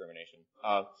much discrimination.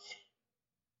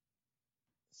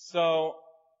 So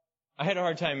I had a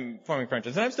hard time forming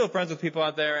friendships, and I'm still friends with people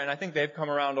out there, and I think they've come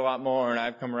around a lot more, and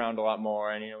I've come around a lot more,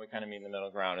 and we kind of meet in the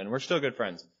middle ground, and we're still good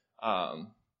friends.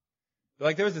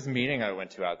 Like there was this meeting I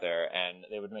went to out there, and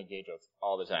they would make gay jokes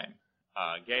all the time,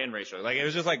 gay and racial. Like it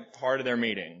was just like part of their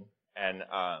meeting, and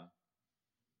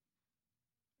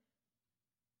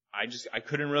I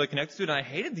couldn't really connect to it, and I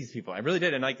hated these people. I really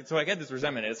did. And so I get this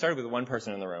resentment. It started with one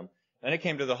person in the room. Then it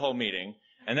came to the whole meeting.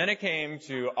 And then it came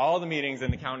to all the meetings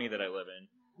in the county that I live in.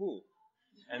 Ooh.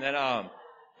 And then, and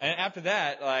after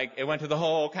that, like, it went to the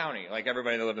whole county, like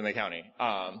everybody that lived in the county.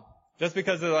 Just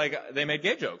because they made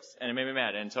gay jokes, and it made me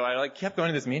mad. And so I kept going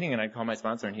to this meeting, and I'd call my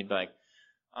sponsor, and he'd be like,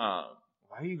 why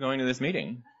are you going to this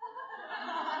meeting?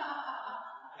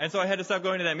 And so I had to stop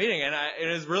going to that meeting, and it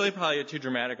was really probably too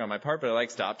dramatic on my part, but I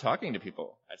stopped talking to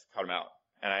people. I just cut them out.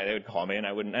 And they would call me, and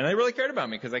I wouldn't, and they really cared about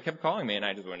me because they kept calling me, and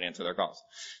I just wouldn't answer their calls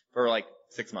for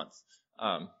 6 months.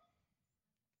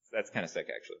 That's kind of sick,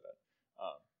 actually, but,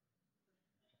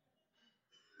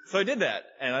 so I did that,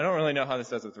 and I don't really know how this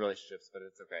does with relationships, but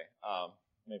it's okay.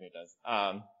 Maybe it does.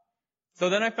 So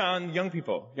then I found young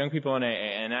people in AA,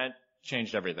 and that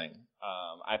changed everything.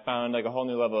 I found a whole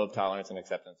new level of tolerance and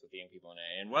acceptance with the young people in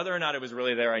AA, and whether or not it was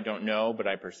really there, I don't know, but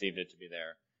I perceived it to be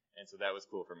there, and so that was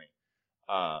cool for me.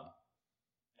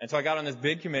 And so I got on this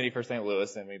bid committee for St.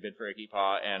 Louis, and we bid for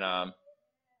ICYPAA, and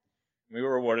we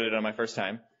were awarded it on my first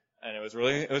time, and it was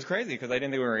crazy because I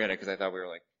didn't think we were gonna get it because I thought we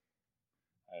were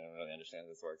I don't really understand how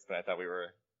this works, but I thought we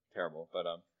were terrible. But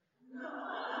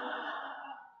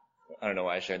I don't know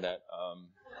why I shared that.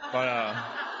 But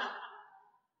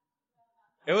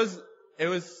it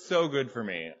was so good for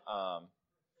me.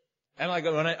 And when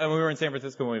we were in San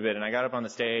Francisco when we bid, and I got up on the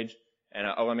stage, and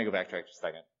let me go backtrack just a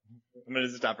second. I'm gonna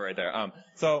just stop it right there.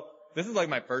 So this is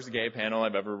my first gay panel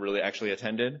I've ever really actually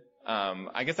attended.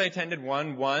 I guess I attended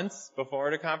one once before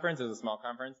at a conference. It was a small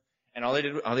conference. And all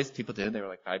these people did, they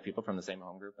were 5 people from the same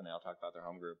home group, and they all talked about their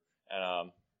home group.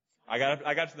 And, I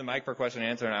got to the mic for question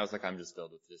and answer, and I was I'm just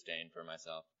filled with disdain for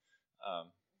myself.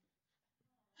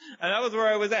 And that was where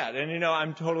I was at. And,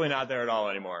 I'm totally not there at all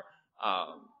anymore.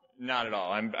 Not at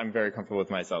all. I'm very comfortable with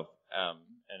myself. And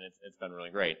it's been really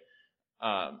great.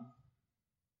 So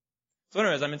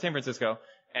anyways, I'm in San Francisco,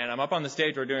 and I'm up on the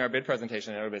stage, we're doing our bid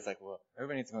presentation, and everybody's well,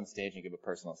 everybody needs to go on stage and give a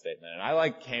personal statement. And I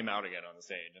came out again on the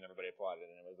stage, and everybody applauded,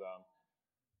 and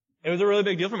it was a really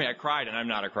big deal for me. I cried, and I'm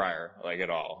not a crier, at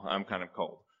all. I'm kind of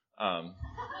cold.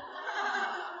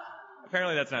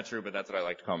 Apparently that's not true, but that's what I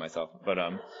like to call myself. But,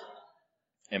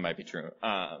 it might be true.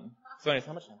 So anyways,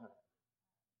 how much time?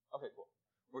 Okay, cool.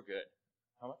 We're good.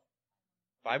 How much?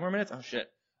 5 more minutes? Oh shit.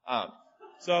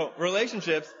 So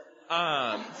relationships.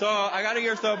 So I got a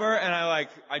year sober, and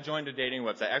I joined a dating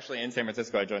website. Actually, in San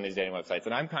Francisco, I joined these dating websites,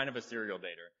 and I'm kind of a serial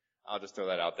dater. I'll just throw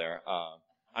that out there.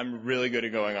 I'm really good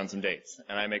at going on some dates,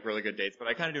 and I make really good dates, but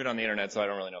I kind of do it on the internet, so I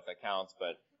don't really know if that counts,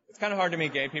 but it's kind of hard to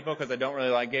meet gay people because I don't really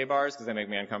like gay bars because they make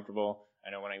me uncomfortable. I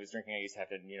know when I was drinking, I used to have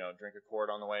to, drink a quart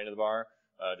on the way to the bar,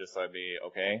 just so I'd be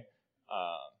okay,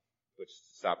 which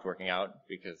stopped working out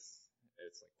because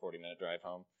it's 40-minute drive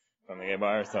home from the gay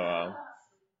bar, so,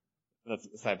 that's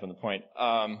aside from the point.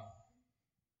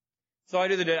 So I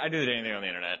do the dating thing on the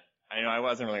internet. I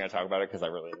wasn't really going to talk about it because I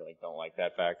really don't like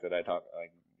that fact that I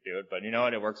do it, but you know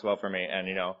what? It works well for me, and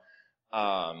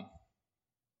I'm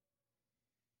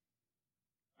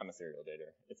a serial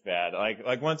dater. It's bad.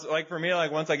 For me,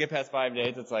 once I get past 5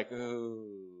 dates, it's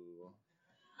ooh,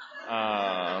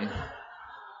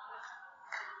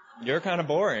 you're kind of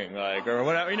boring, or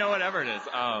whatever, whatever it is.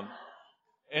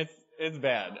 It's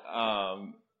bad.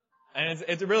 And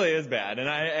it really is bad.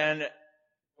 And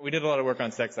we did a lot of work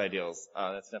on sex ideals.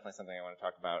 That's definitely something I want to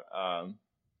talk about.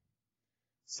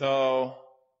 So,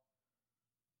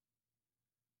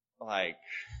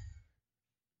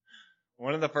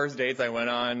 one of the first dates I went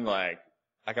on, I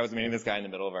was meeting this guy in the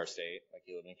middle of our state.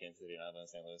 He lived in Kansas City and I lived in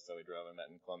St. Louis, so we drove and met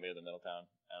in Columbia, the Middletown.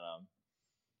 And,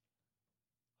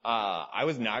 I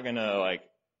was not gonna, I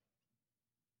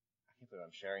can't believe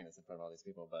I'm sharing this in front of all these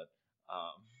people, but,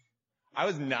 I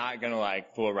was not gonna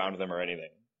fool around with him or anything.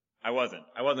 I wasn't,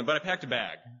 but I packed a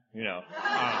bag,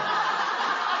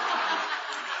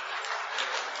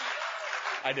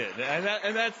 I did,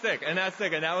 and that's sick, and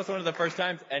that was one of the first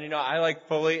times, and I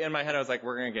fully in my head I was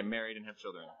we're gonna get married and have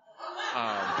children.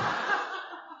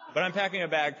 But I'm packing a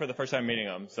bag for the first time meeting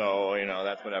him, so,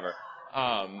 that's whatever.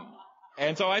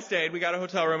 And so I stayed, we got a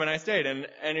hotel room and I stayed, and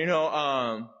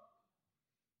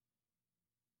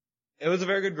it was a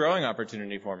very good growing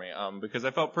opportunity for me, because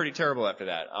I felt pretty terrible after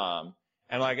that.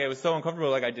 And it was so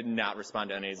uncomfortable, I did not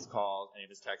respond to any of his calls, any of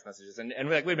his text messages, and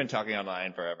we'd been talking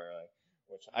online forever,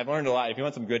 which I've learned a lot. If you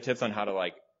want some good tips on how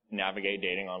to, navigate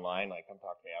dating online, come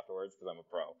talk to me afterwards, because I'm a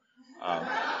pro.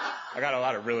 I got a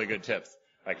lot of really good tips,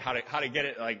 how to get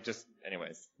it,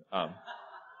 anyways.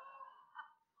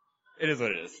 It is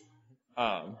what it is.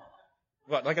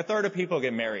 A third of people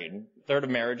get married. A third of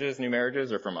marriages, new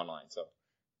marriages, are from online, so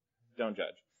don't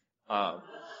judge.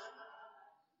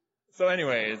 So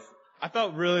anyways, I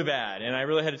felt really bad, and I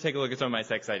really had to take a look at some of my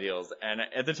sex ideals. And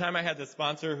at the time, I had this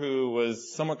sponsor who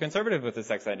was somewhat conservative with his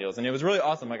sex ideals, and it was really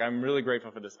awesome. Like, I'm really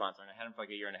grateful for this sponsor, and I had him for like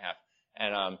a year and a half.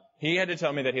 And he had to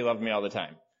tell me that he loved me all the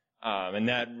time. And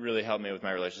that really helped me with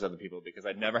my relationships with other people, because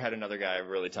I'd never had another guy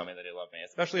really tell me that he loved me,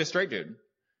 especially a straight dude.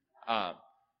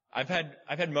 I've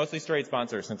had mostly straight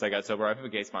sponsors since I got sober. I have a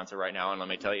gay sponsor right now, and let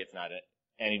me tell you, it's not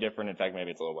any different. In fact, maybe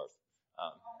it's a little worse.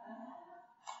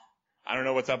 I don't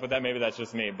know what's up with that. Maybe that's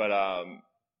just me, but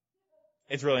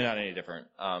it's really not any different.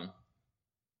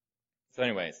 So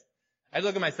anyways, I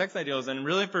look at my sex ideals, and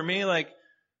really for me, like,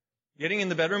 getting in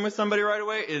the bedroom with somebody right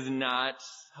away is not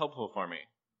helpful for me.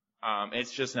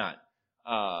 It's just not.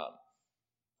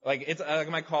 Like, it's like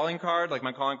my calling card when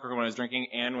I was drinking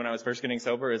and when I was first getting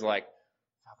sober is like,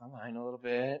 talk online a little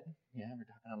bit. Yeah, we're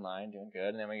talking online, doing good.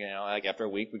 And then we, like after a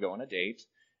week, we go on a date.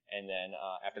 And then,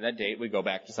 after that date, we go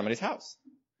back to somebody's house.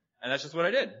 And that's just what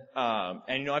I did.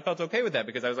 And I felt okay with that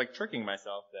because I was like tricking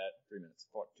myself that 2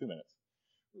 minutes.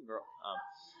 Ooh, girl.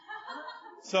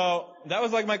 So that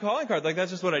was like my calling card. Like,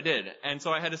 that's just what I did. And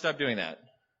so I had to stop doing that.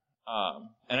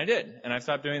 And I did. And I've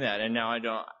stopped doing that. And now I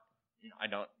don't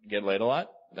get laid a lot.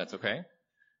 That's okay.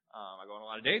 I go on a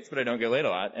lot of dates, but I don't get laid a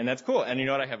lot. And that's cool. And you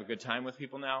know what? I have a good time with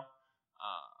people now.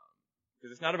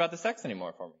 Because it's not about the sex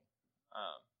anymore for me.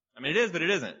 I mean, it is, but it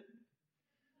isn't.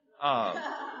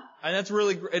 And that's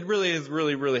it really is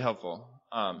really, really helpful.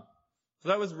 So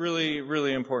that was really,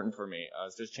 really important for me,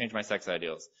 is just change my sex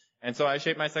ideals. And so I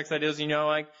shaped my sex ideals,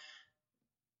 like,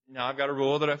 now I've got a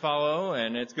rule that I follow,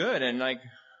 and it's good. And like,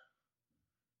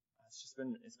 it's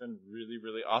been really,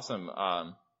 really awesome.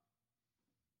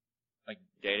 Like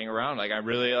dating around, like I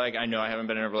know I haven't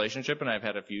been in a relationship, and I've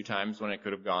had a few times when it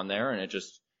could have gone there, and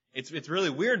it's really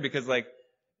weird because like,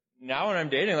 now when I'm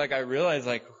dating, like I realize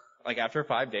like after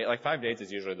 5 dates, like 5 dates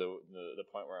is usually the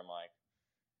point where I'm like,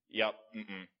 yep,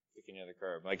 kicking you to the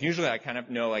curb. Like usually I kind of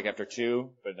know like after 2,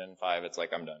 but then 5, it's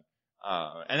like I'm done.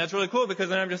 And that's really cool because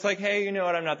then I'm just like, hey, you know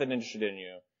what? I'm not that interested in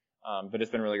you. But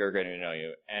it's been really great getting to know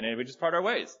you. And we just part our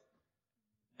ways.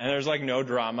 And there's like no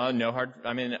drama, no hard,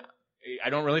 I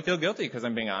don't really feel guilty because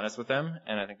I'm being honest with them.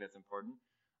 And I think that's important.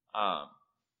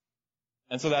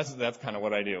 And so that's kind of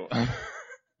what I do. I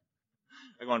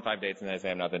go on 5 dates and then I say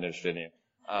I'm not that interested in you.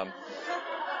 I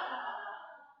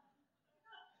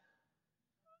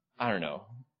don't know.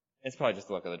 It's probably just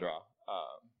the luck of the draw.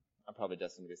 I'm probably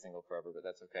destined to be single forever, but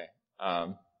that's okay.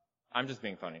 I'm just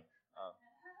being funny.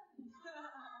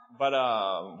 But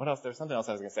what else? There's something else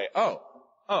I was gonna say.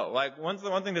 Like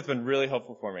one thing that's been really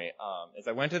helpful for me is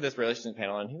I went to this relationship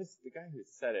panel, and the guy who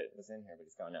said it was in here, but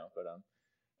he's gone now. But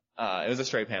it was a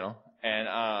straight panel, and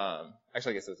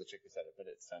actually I guess it was a chick who said it, but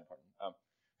it's not important.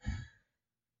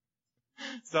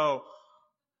 So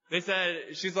they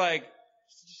said she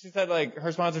said like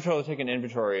her sponsor told her to take an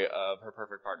inventory of her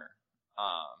perfect partner,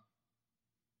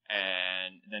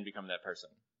 and then become that person.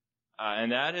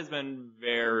 And that has been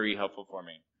very helpful for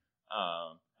me.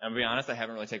 And to be honest, I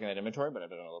haven't really taken that inventory, but I've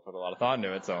been able to put a lot of thought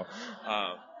into it. So,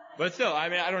 but still, I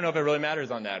don't know if it really matters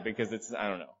on that because I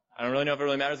don't know. I don't really know if it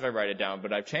really matters if I write it down,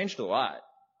 but I've changed a lot.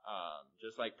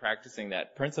 Just like practicing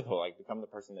that principle, like become the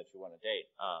person that you want to date.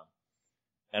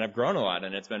 And I've grown a lot,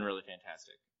 and it's been really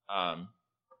fantastic.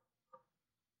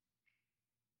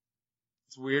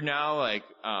 It's weird now, like,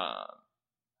 I've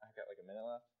got like a minute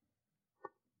left.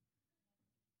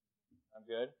 I'm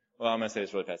good? Well, I'm gonna say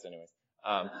this really fast anyways.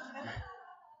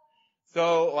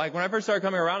 So, like, when I first started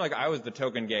coming around, like, I was the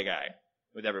token gay guy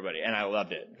with everybody, and I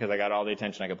loved it, because I got all the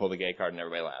attention. I could pull the gay card, and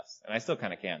everybody laughs. And I still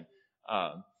kind of can.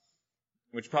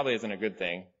 Which probably isn't a good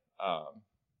thing.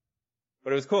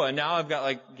 But it was cool. And now I've got,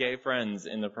 like, gay friends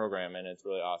in the program, and it's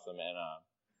really awesome. And,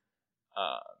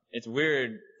 it's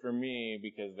weird for me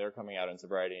because they're coming out in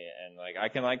sobriety, and, like, I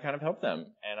can, like, kind of help them.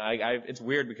 And it's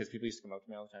weird because people used to come up to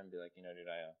me all the time and be like, dude,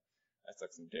 I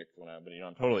suck some dick but I'm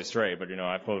totally straight, but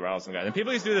I pulled around with some guys. And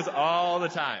people used to do this all the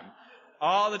time.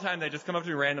 All the time. They just come up to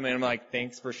me randomly, and I'm like,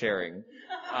 thanks for sharing.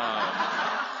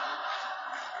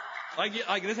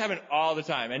 Like this happened all the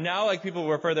time. And now, like, people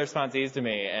refer their sponsees to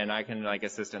me, and I can, like,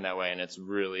 assist in that way, and it's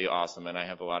really awesome, and I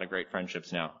have a lot of great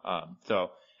friendships now.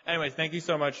 So, anyways, thank you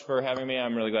so much for having me.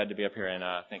 I'm really glad to be up here, and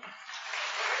thank you.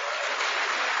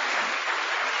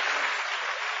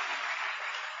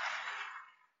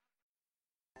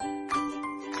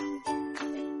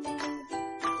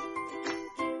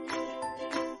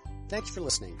 Thanks for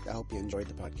listening. I hope you enjoyed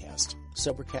the podcast.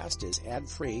 Sobercast is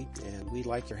ad-free, and we'd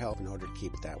like your help in order to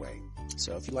keep it that way.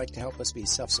 So if you'd like to help us be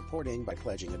self-supporting by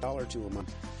pledging $1 or $2 a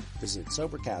month, visit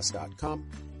Sobercast.com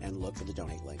and look for the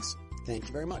donate links. Thank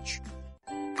you very much.